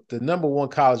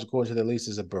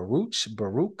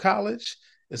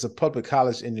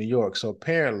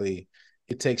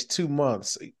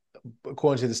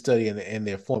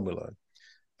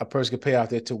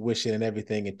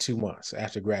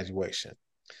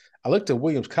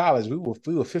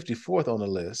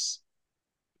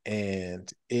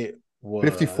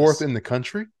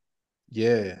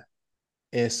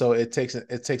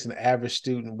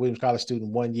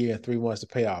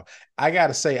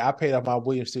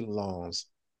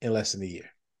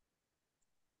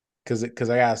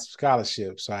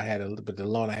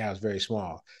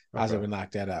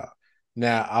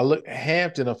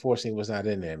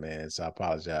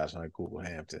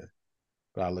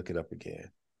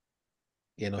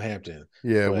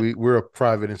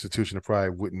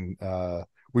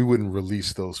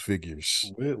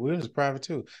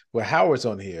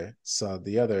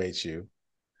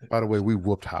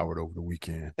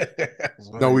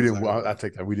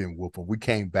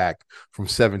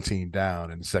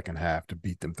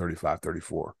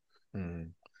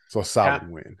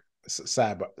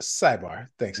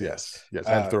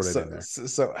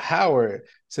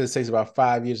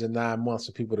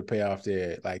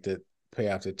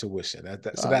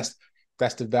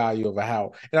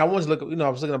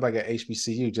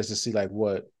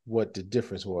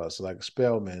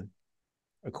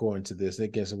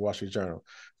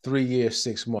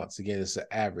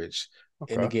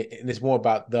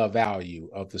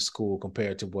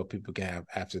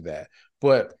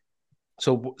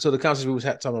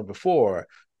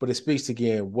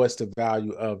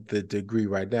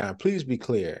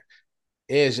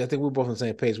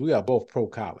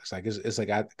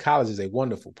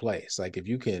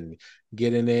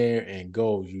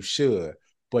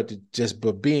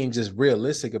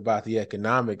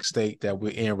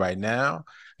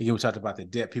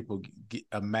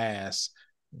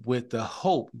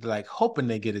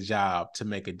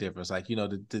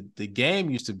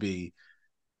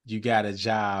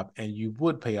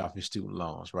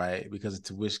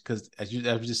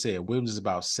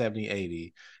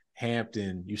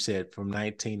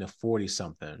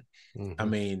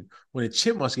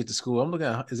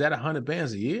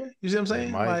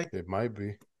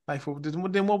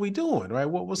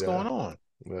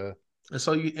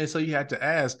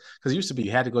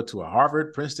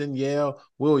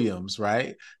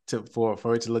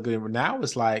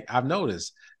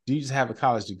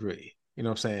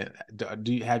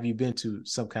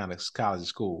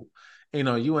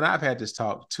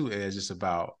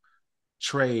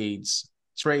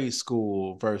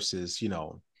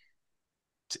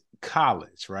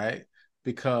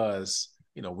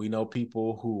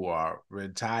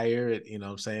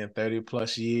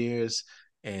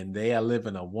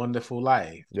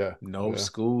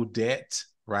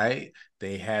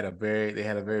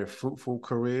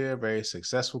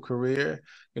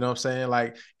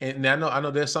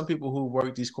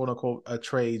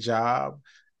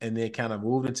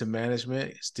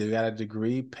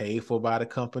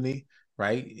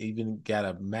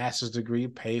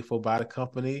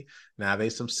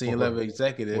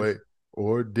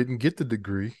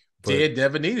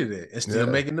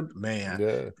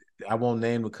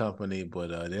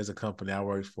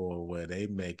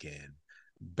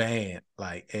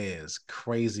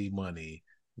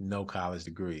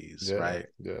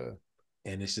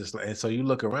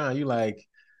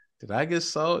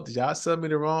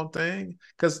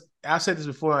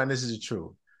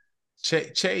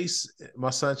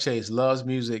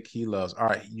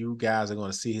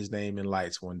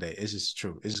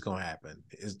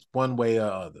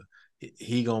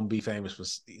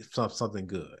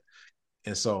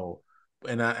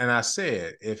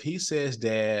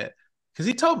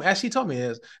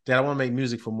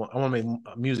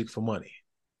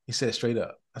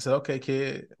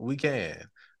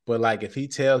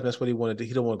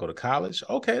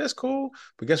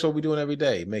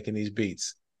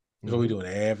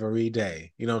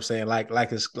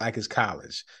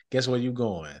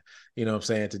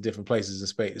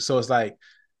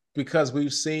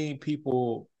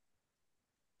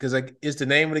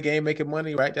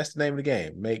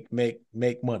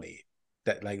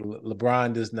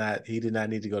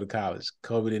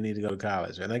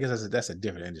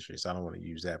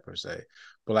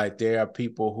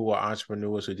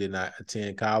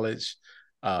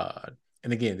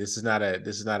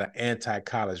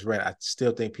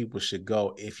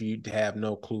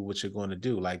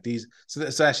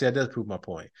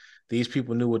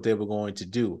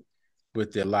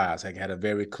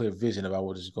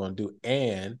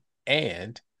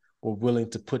 were willing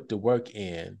to put the work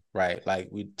in, right? Like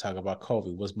we talk about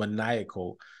Kobe, was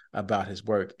maniacal about his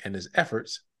work and his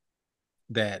efforts,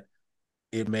 that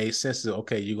it made sense to,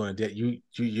 okay, you're going to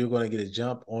you're going to get a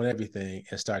jump on everything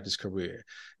and start this career.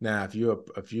 Now, if you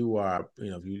are,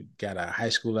 if you got a high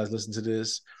school that's listening to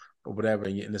this or whatever,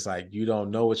 and it's like you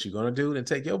don't know what you're going to do, then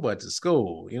take your butt to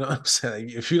school. You know what I'm saying?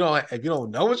 If you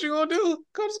don't know what you're going to do,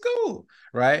 go to school,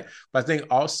 right? But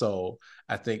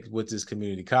I think with this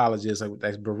community colleges,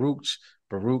 like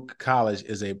Baruch College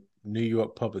is a New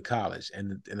York public college,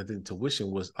 and I think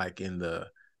tuition was like in the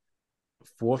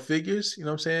four figures, you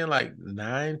know what I'm saying? Like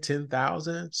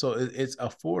 9,000-10,000. So it's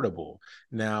affordable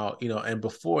now, and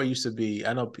before it used to be,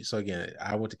 I know. So again,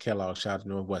 I went to Kellogg, shout out to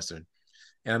Northwestern.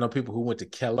 And I know people who went to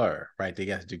Keller, right? They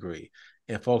got a degree.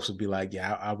 And folks would be like,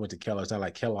 yeah, I went to Keller. It's not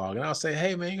like Kellogg. And I'll say,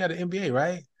 hey, man, you got an MBA,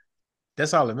 right?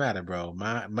 That's all that matters, bro.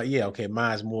 Yeah, okay,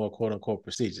 mine's more quote unquote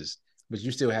prestigious, but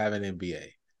you still have an MBA.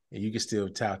 And you can still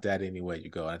tout that anywhere you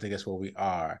go. And I think that's where we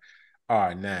are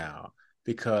now.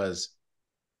 Because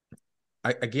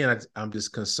I'm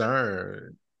just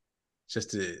concerned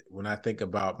when I think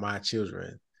about my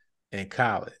children in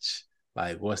college,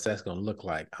 like what's that's gonna look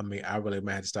like. I mean, I really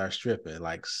might have to start stripping,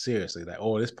 like seriously, like,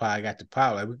 oh, this pie got the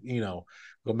power, like, gonna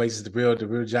make this the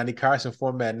real Johnny Carson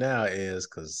format now is,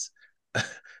 because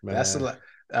that's a lot.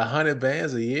 100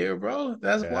 bands a year, bro.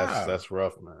 That's wild. That's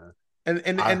rough, man.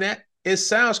 And that, it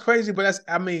sounds crazy, but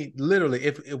literally,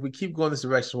 if we keep going this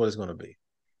direction, what it's gonna be.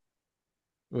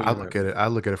 I look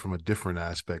at it from a different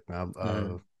aspect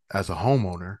now. As a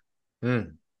homeowner,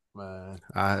 man,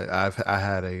 I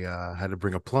had to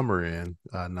bring a plumber in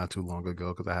not too long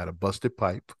ago because I had a busted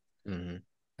pipe, and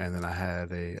then I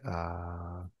had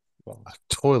a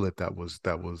toilet that was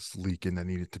leaking that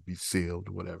needed to be sealed,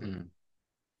 whatever.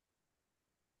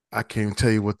 I can't even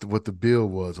tell you what the bill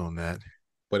was on that.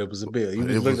 But it was a bill. You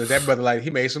was looking at that brother like he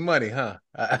made some money, huh?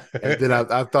 And then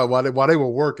I thought while they were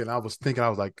working, I was thinking, I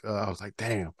was like,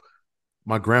 damn.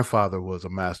 My grandfather was a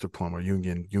master plumber,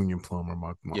 union plumber.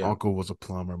 My uncle was a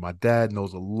plumber. My dad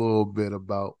knows a little bit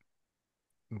about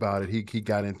it. He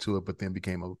got into it, but then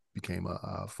became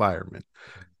a fireman.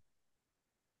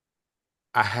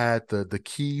 I had the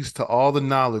keys to all the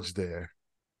knowledge there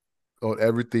on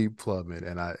everything plumbing,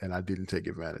 and I didn't take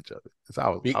advantage of it. So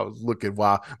I was looking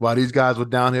while these guys were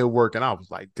down here working. I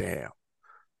was like, damn,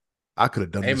 I could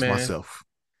have done this myself.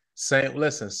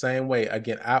 Same way.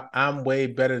 Again, I'm way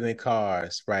better than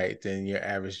cars, right, than your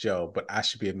average Joe, but I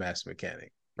should be a master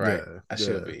mechanic, right? Yeah, I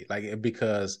should be, like,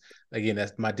 because again,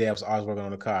 that's my dad was always working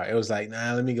on the car. It was like,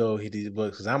 nah, let me go hit these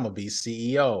books because I'm gonna be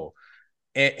CEO.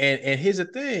 And here's the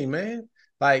thing, man,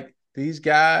 like these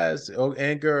guys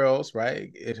and girls,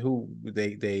 right, who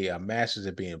they are masters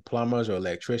at being plumbers or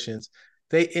electricians,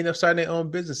 they end up starting their own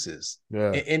businesses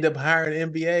and end up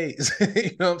hiring MBAs.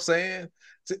 You know what I'm saying?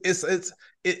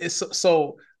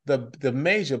 So the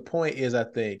major point is, I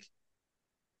think,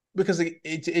 because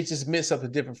it just meant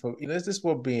something different from, this is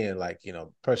what being like,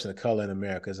 person of color in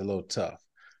America is a little tough,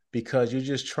 because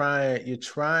you're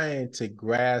trying to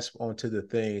grasp onto the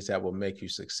things that will make you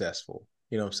successful.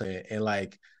 You know what I'm saying? And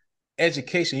like,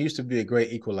 education used to be a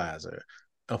great equalizer.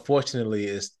 Unfortunately,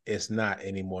 it's not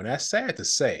anymore. And that's sad to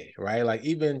say, right? Like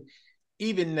even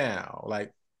now,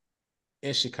 like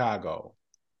in Chicago,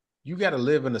 you got to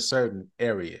live in a certain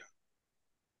area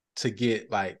to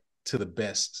get like to the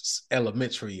best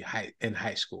elementary and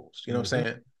high schools. You know what I'm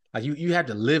saying? Like you have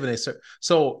to live in a certain.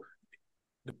 So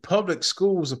the public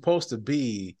school is supposed to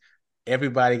be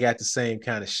everybody got the same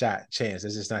kind of chance.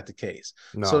 That's just not the case.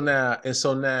 No. So now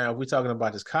if we're talking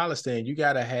about this college thing, you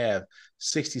got to have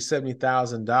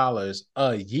 $60,000-$70,000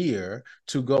 a year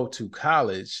to go to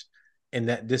college, and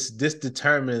that this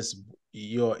determines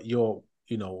your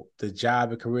the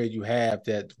job and career you have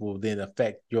that will then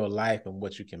affect your life and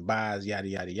what you can buy, yada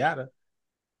yada yada.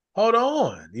 Hold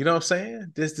on, you know what I'm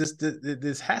saying?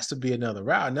 This has to be another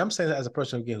route. And I'm saying that as a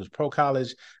person again who's pro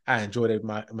college, I enjoyed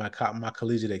my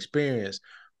collegiate experience,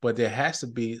 but there has to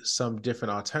be some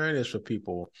different alternatives for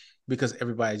people, because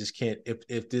everybody just can't.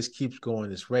 If this keeps going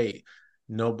this rate,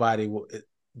 nobody will.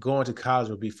 Going to college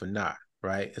will be for naught,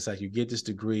 right? It's like you get this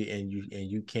degree and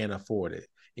you can't afford it,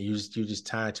 and you just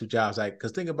tying two jobs. Like,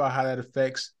 because think about how that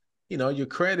affects, your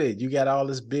credit. You got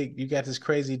this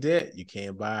crazy debt. You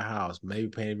can't buy a house, maybe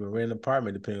paying even rent an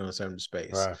apartment depending on a certain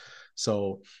space. Right.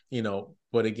 So,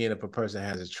 but again, if a person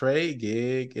has a trade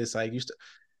gig, it's like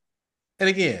and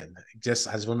again, I just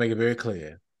want to make it very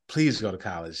clear, please go to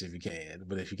college if you can.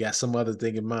 But if you got some other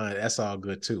thing in mind, that's all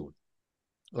good too.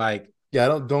 Like,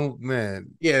 yeah, don't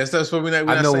man. Yeah, that's what we're not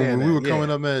I know saying when we were coming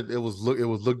up, man, it was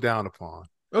looked down upon.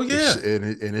 Oh yeah.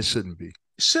 And it shouldn't be.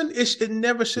 It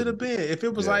never should have been. If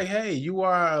it was like, hey, you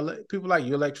are people like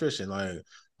you're electrician, like,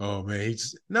 oh man,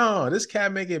 no, this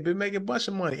cat been making a bunch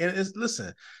of money. And it's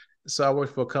listen. So I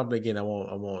worked for a company again. I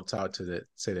won't talk to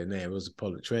say their name. It was a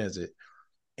public transit.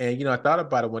 And I thought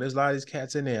about it when there's a lot of these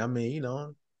cats in there. I mean,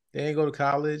 they ain't go to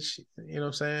college, you know what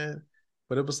I'm saying?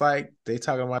 But it was like they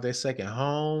talking about their second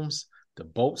homes, the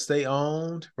boats they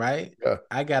owned, right? Yeah.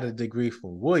 I got a degree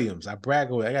from Williams. I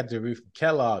brag away. I got a degree from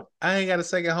Kellogg. I ain't got a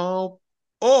second home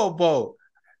or a boat.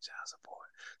 I got child support.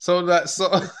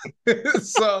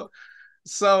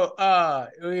 I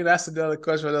mean, that's another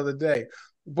question for another day.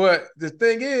 But the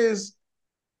thing is,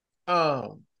 I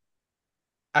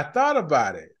thought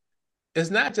about it. It's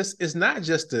not just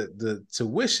the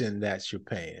tuition that you're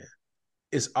paying.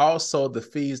 It's also the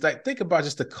fees. Like, think about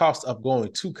just the cost of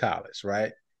going to college,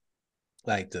 right?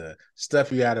 Like the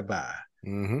stuff you got to buy.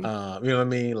 Mm-hmm. You know what I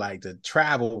mean? Like the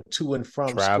travel to and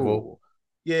from school.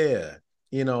 Yeah.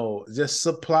 Just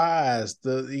supplies,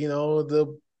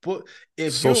 the book.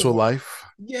 If social life.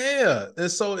 Yeah.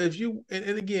 And so if you,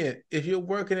 and again, if you're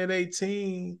working at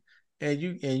 18 and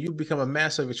you become a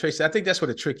master of your trade, I think that's what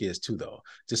the trick is too, though,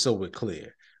 just so we're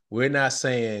clear. We're not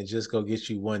saying just go get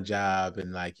you one job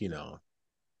and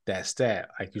that's that.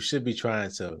 Like, you should be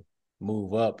trying to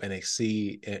move up and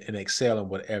exceed and excel in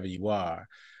whatever you are.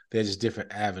 There's just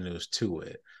different avenues to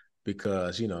it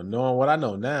because, knowing what I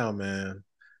know now, man,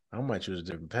 I might choose a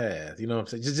different path. You know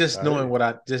what I'm saying? Just knowing what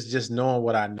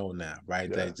I know now, right?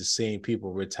 Yeah. That just seeing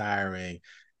people retiring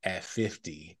at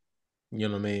 50, you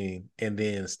know what I mean? And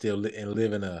then still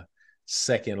living a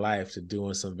second life to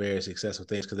doing some very successful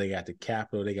things because they got the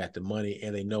capital, they got the money,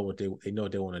 and they know what they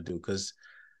want to do. Because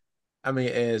I mean,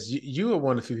 as you are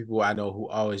one of the few people I know who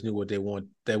always knew what they want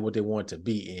to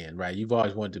be in, right? You've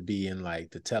always wanted to be in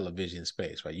like the television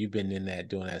space, right? You've been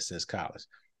doing that since college.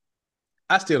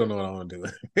 I still don't know what I want to do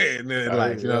in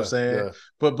life, you know what I'm saying? Yeah.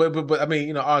 But I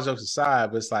mean, all jokes aside,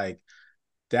 but it's like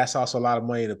that's also a lot of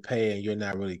money to pay, and you're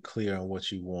not really clear on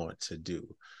what you want to do.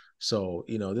 So,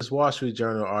 this Wall Street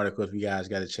Journal article, if you guys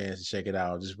got a chance to check it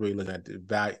out, just really looking at the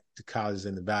value, the colleges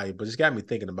and the value, but it's got me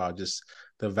thinking about just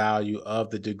the value of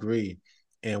the degree.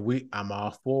 And I'm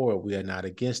all for it. We are not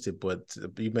against it, but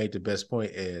you made the best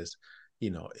point is,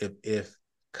 if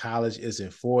college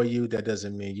isn't for you, that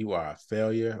doesn't mean you are a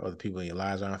failure or the people in your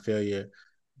lives are a failure.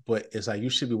 But it's like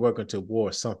you should be working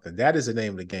toward something. That is the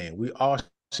name of the game. We all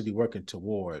should be working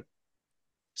toward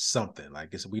something.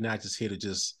 Like, we're not just here to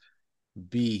just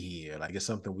be here. Like, it's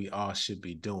something we all should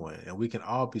be doing, and we can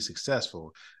all be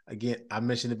successful. Again, I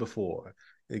mentioned it before.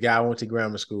 The guy I went to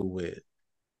grammar school with,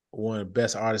 one of the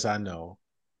best artists I know,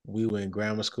 we were in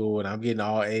grammar school and I'm getting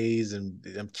all A's and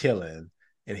I'm killing.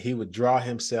 And he would draw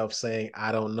himself saying,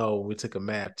 I don't know. We took a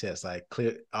math test, like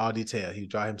clear all detail. He would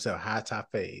draw himself high top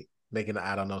fade, making the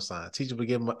I don't know sign. Teacher would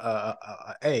give him a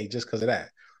A just because of that.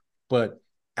 But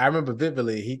I remember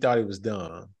vividly, he thought he was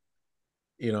dumb,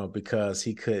 because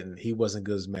he wasn't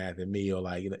good as math and me, or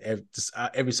like,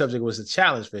 every subject was a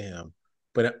challenge for him.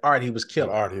 But in art, he was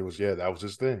killing. That was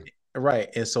his thing. Right.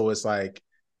 And so it's like,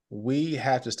 we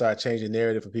have to start changing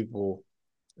narrative for people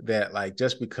that, like,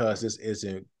 just because this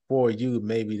isn't for you,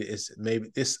 maybe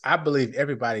I believe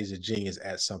everybody's a genius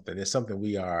at something. It's something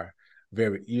we are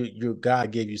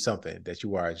God gave you something that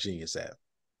you are a genius at.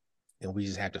 And we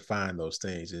just have to find those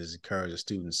things and encourage the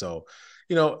students. So,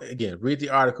 again, read the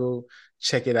article,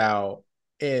 check it out.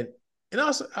 And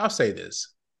also, I'll say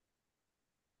this.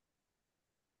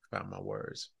 Found my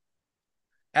words.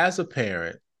 As a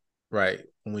parent, right,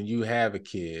 when you have a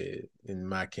kid, in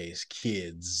my case,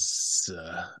 kids,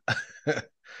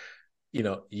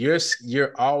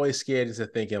 you're always scared into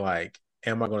thinking like,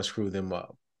 am I going to screw them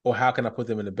up? Or how can I put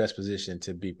them in the best position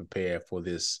to be prepared for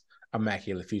this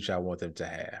immaculate future I want them to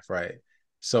have, right?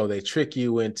 So they trick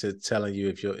you into telling you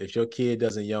if your kid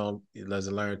doesn't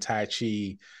learn Tai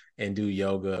Chi and do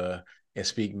yoga and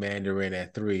speak Mandarin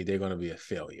at 3, they're going to be a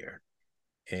failure.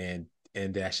 And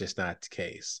that's just not the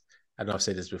case. I know I've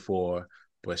said this before,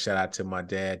 but shout out to my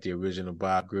dad, the original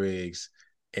Bob Griggs.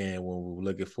 And when we were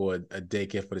looking for a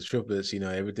daycare for the triplets,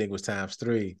 everything was times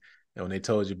 3. And when they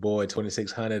told you, boy,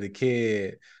 $2,600 a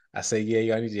kid, I say,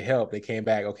 yeah, I need your help. They came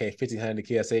back, okay, $1,500 a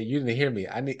kid. I say, you didn't hear me.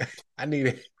 I need I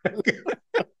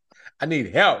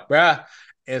need help, bro.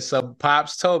 And so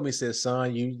Pops told me, said,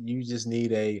 son, you just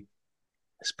need a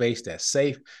space that's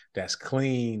safe, that's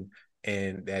clean,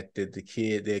 and that the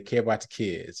kid, they care about the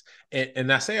kids.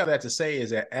 And I say all that to say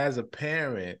is that as a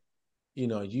parent,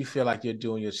 you feel like you're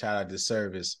doing your child a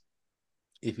disservice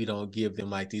if you don't give them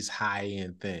like these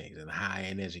high-end things and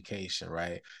high-end education,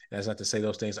 right? And that's not to say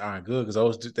those things aren't good,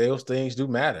 because those things do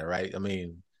matter, right? I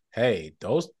mean, hey,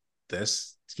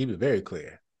 that's To keep it very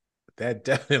clear. That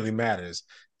definitely matters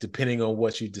depending on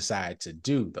what you decide to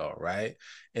do, though, right?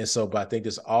 And so, but I think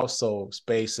there's also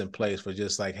space and place for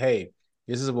just like, hey,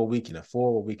 this is what we can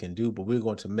afford, what we can do, but we're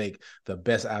going to make the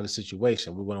best out of the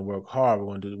situation. We're going to work hard.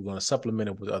 We're going to supplement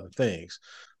it with other things.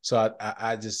 So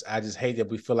I just hate that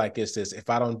we feel like it's this. If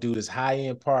I don't do this high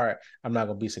end part, I'm not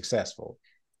going to be successful.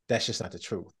 That's just not the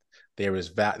truth. There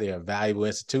are valuable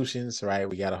institutions, right?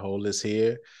 We got a whole list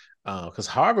here. Because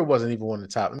Harvard wasn't even one of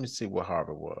the top. Let me see what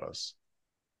Harvard was.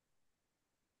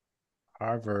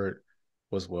 Harvard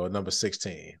was number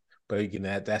 16. But you can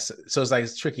that's so it's like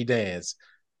it's tricky dance.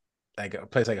 Like a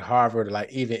place like Harvard,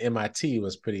 like even MIT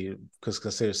was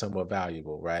considered somewhat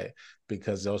valuable, right?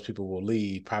 Because those people will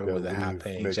leave probably with a high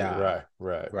paying job.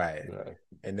 Right.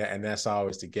 And that's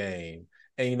always the game.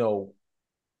 And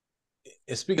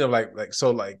and speaking of like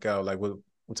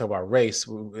we talk about race,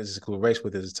 it's include race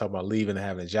with it, it's talking about leaving and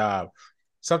having a job.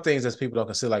 Some things that people don't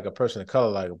consider, like a person of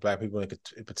color, like Black people in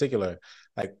particular,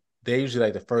 like they're usually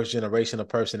like the first generation of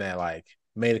person that like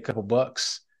made a couple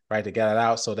bucks, right? They got it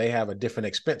out. So they have a different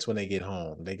expense when they get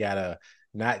home. They gotta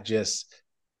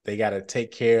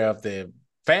take care of their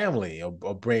family or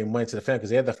bring money to the family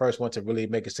because they're the first one to really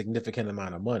make a significant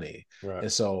amount of money. Right.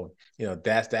 And so,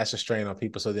 that's a strain on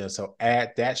people. So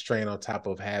add that strain on top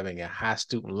of having a high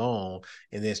student loan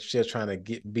and then still trying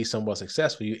to be somewhat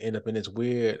successful, you end up in this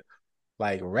weird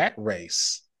like rat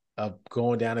race of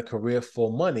going down a career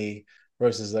for money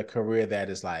versus a career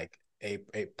that is like a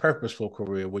purposeful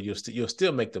career where you'll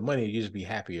still make the money, you just be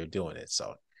happier doing it.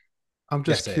 So I'm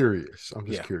just curious.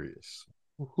 Curious.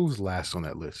 Who's last on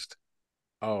that list?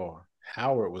 Oh,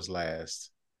 Howard was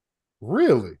last.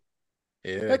 Really?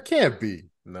 Yeah. That can't be.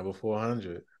 Number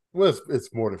 400. Well,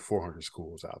 it's more than 400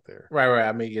 schools out there. Right.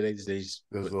 I mean, yeah, they just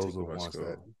those are the ones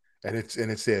that,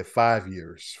 and it said 5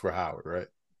 years for Howard, right?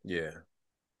 Yeah.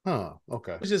 Huh.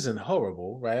 Okay. Which isn't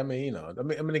horrible, right? I mean,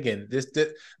 again, that's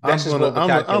I'm just more of a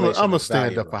calculation. I'm gonna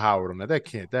stand up for Howard on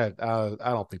that. I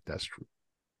don't think that's true.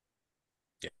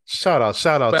 Yeah. Shout out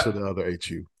to the other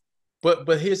HU.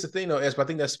 But here's the thing, though, I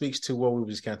think that speaks to what we were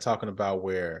just kind of talking about,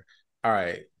 where, all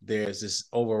right, there's this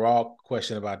overall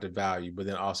question about the value, but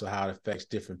then also how it affects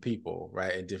different people,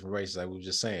 right, and different races, like we were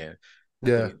just saying.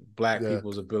 Yeah. Black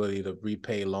people's ability to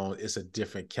repay loans is a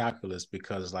different calculus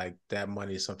because like that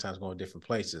money is sometimes going to different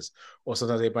places, or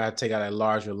sometimes they might take out a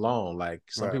larger loan. Like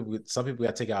some people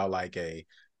got to take out like a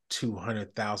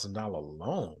 $200,000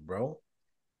 loan, bro.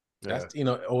 That's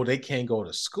or they can't go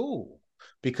to school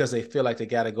because they feel like they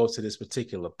got to go to this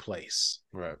particular place,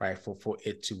 right, for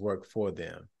it to work for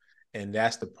them. And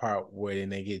that's the part where then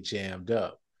they get jammed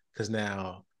up because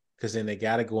then they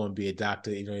got to go and be a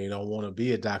doctor. They don't want to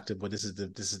be a doctor, but this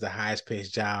is the highest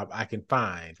paid job I can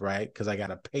find, right? Because I got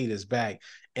to pay this back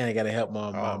and I got to help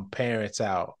my parents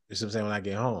out. You see what I'm saying? When I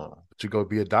get home. But you go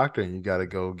be a doctor and you got to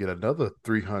go get another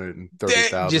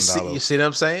 $330,000. You see what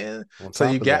I'm saying? So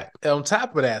you got on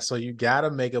top of that, so you got to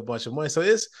make a bunch of money. So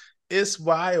it's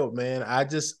wild, man.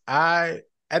 At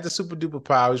the Super Duper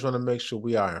Power, I just want to make sure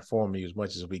we are informing you as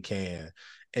much as we can.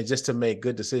 And just to make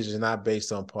good decisions, not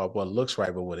based on what looks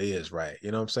right, but what is right.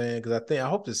 You know what I'm saying? Because I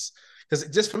hope this, because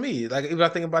just for me, like if I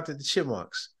think about the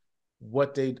Chipmunks,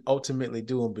 what they ultimately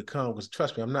do and become, because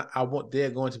trust me,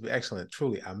 they're going to be excellent.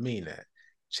 Truly, I mean that.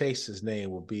 Chase's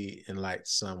name will be in light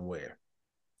somewhere.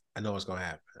 I know it's going to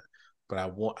happen. But I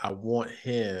want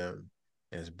him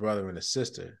and his brother and his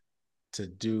sister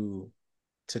to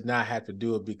not have to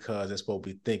do it because that's what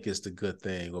we think is the good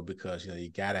thing, or because you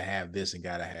got to have this and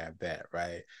got to have that,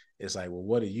 right? It's like, well,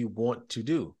 what do you want to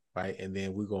do, right? And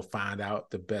then we're gonna find out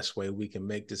the best way we can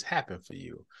make this happen for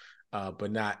you,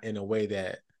 but not in a way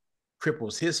that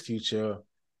cripples his future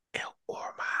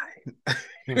or mine.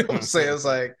 You know what I'm saying? It's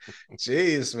like,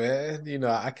 geez, man,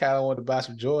 I kind of want to buy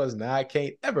some Jordans. Now I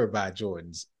can't ever buy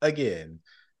Jordans again.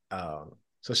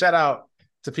 So shout out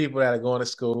to people that are going to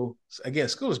school. Again,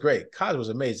 school is great. College was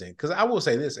amazing. Because I will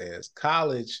say this, as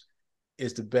college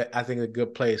is the best, I think, a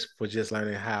good place for just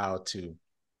learning how to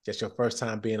get your first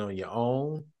time being on your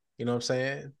own. You know what I'm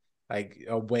saying? Like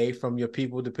away from your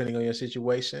people, depending on your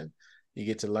situation. You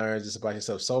get to learn just about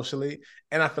yourself socially.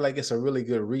 And I feel like it's a really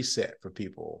good reset for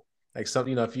people. Like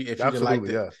something, if you didn't like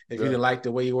you didn't like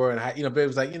the way you were in high, but it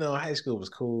was like, high school was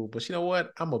cool, but you know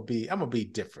what? I'm gonna be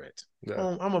different.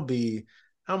 Yeah.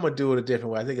 I'm gonna do it a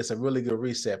different way. I think it's a really good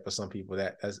reset for some people.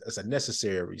 That's a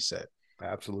necessary reset.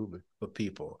 Absolutely. For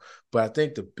people. But I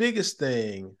think the biggest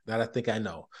thing that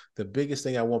the biggest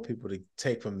thing I want people to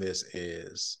take from this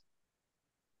is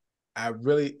I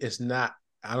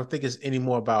don't think it's any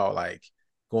more about like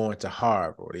going to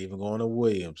Harvard or even going to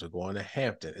Williams or going to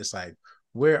Hampton. It's like,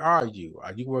 where are you?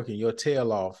 Are you working your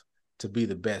tail off to be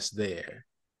the best there,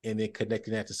 and then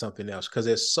connecting that to something else. Because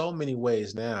there's so many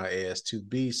ways now as to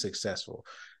be successful.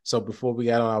 So before we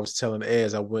got on, I was telling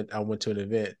Ez I went to an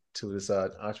event, to this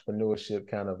entrepreneurship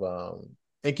kind of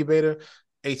incubator,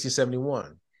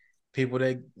 1871. People,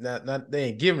 they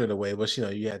ain't giving it away, but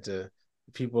you had to.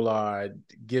 People are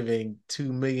giving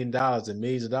 $2 million and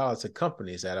millions of dollars to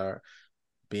companies that are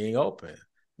being open.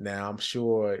 Now, I'm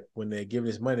sure when they're giving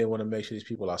this money, they want to make sure these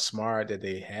people are smart, that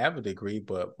they have a degree,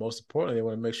 but most importantly, they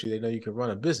want to make sure they know you can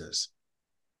run a business,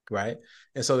 right?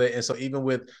 And so even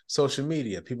with social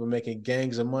media, people making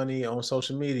gangs of money on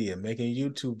social media, making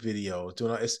YouTube videos,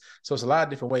 so it's a lot of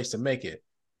different ways to make it,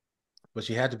 but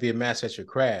you have to be a master at your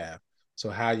craft. So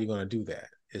how are you going to do that?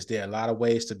 Is there a lot of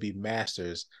ways to be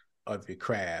masters of your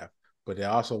craft, but there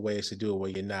are also ways to do it where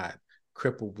you're not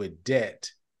crippled with debt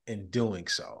in doing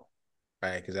so,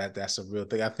 right? Because that's a real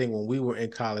thing. I think when we were in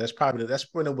college, that's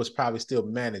when it was probably still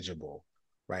manageable,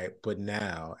 right? But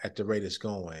now, at the rate it's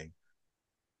going,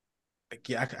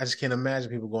 I just can't imagine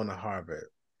people going to Harvard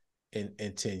in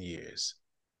 10 years,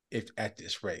 if at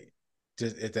this rate.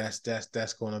 If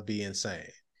that's going to be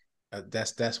insane.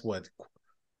 That's what,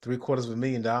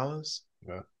 $750,000.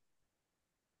 Yeah.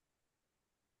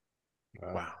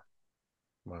 Wow.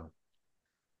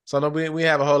 So no, we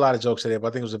have a whole lot of jokes today, but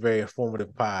I think it was a very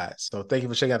informative pod. So thank you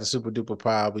for checking out the Super Duper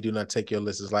Pod. We do not take your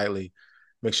listeners lightly.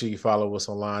 Make sure you follow us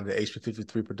online at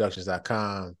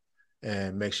hp53productions.com,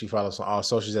 and make sure you follow us on all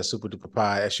socials at Super Duper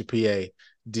Pod,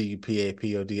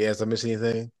 SUPADUPAPOD. As I miss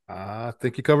anything? I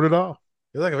think you covered it all.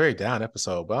 It's like a very down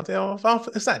episode, but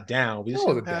it's not down.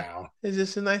 Down. It's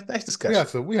just a nice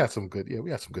discussion. We had some good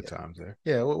times there.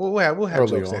 Yeah, we'll have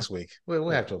jokes next week. We'll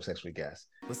have jokes next week, guys.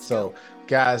 So,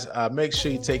 guys, make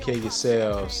sure you take care of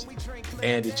yourselves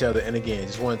and each other. And again,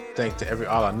 just want to thank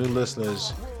all our new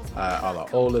listeners, all our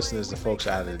old listeners, the folks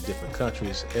out of the different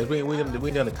countries. And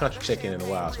we done a country check-in in a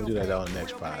while, so we'll do that on the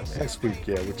next pod. Man. Next week,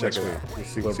 yeah, we'll check it out.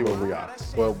 We'll see where we are.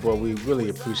 Well, we really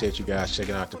appreciate you guys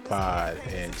checking out the pod,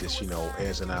 and just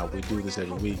Ez and I, we do this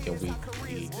every week, and we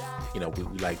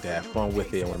like to have fun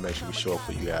with it, and want to make sure we show up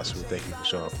for you guys. So we thank you for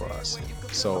showing up for us.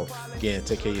 So again,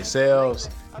 take care of yourselves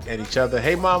and each other.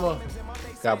 Hey, mama,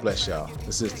 God bless y'all.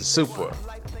 This is the Super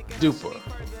Duper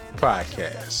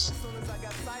Podcast.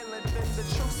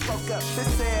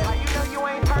 How you know you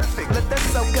ain't perfect? Let that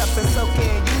soak up and soak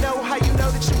in. You know how you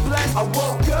know that you're blessed?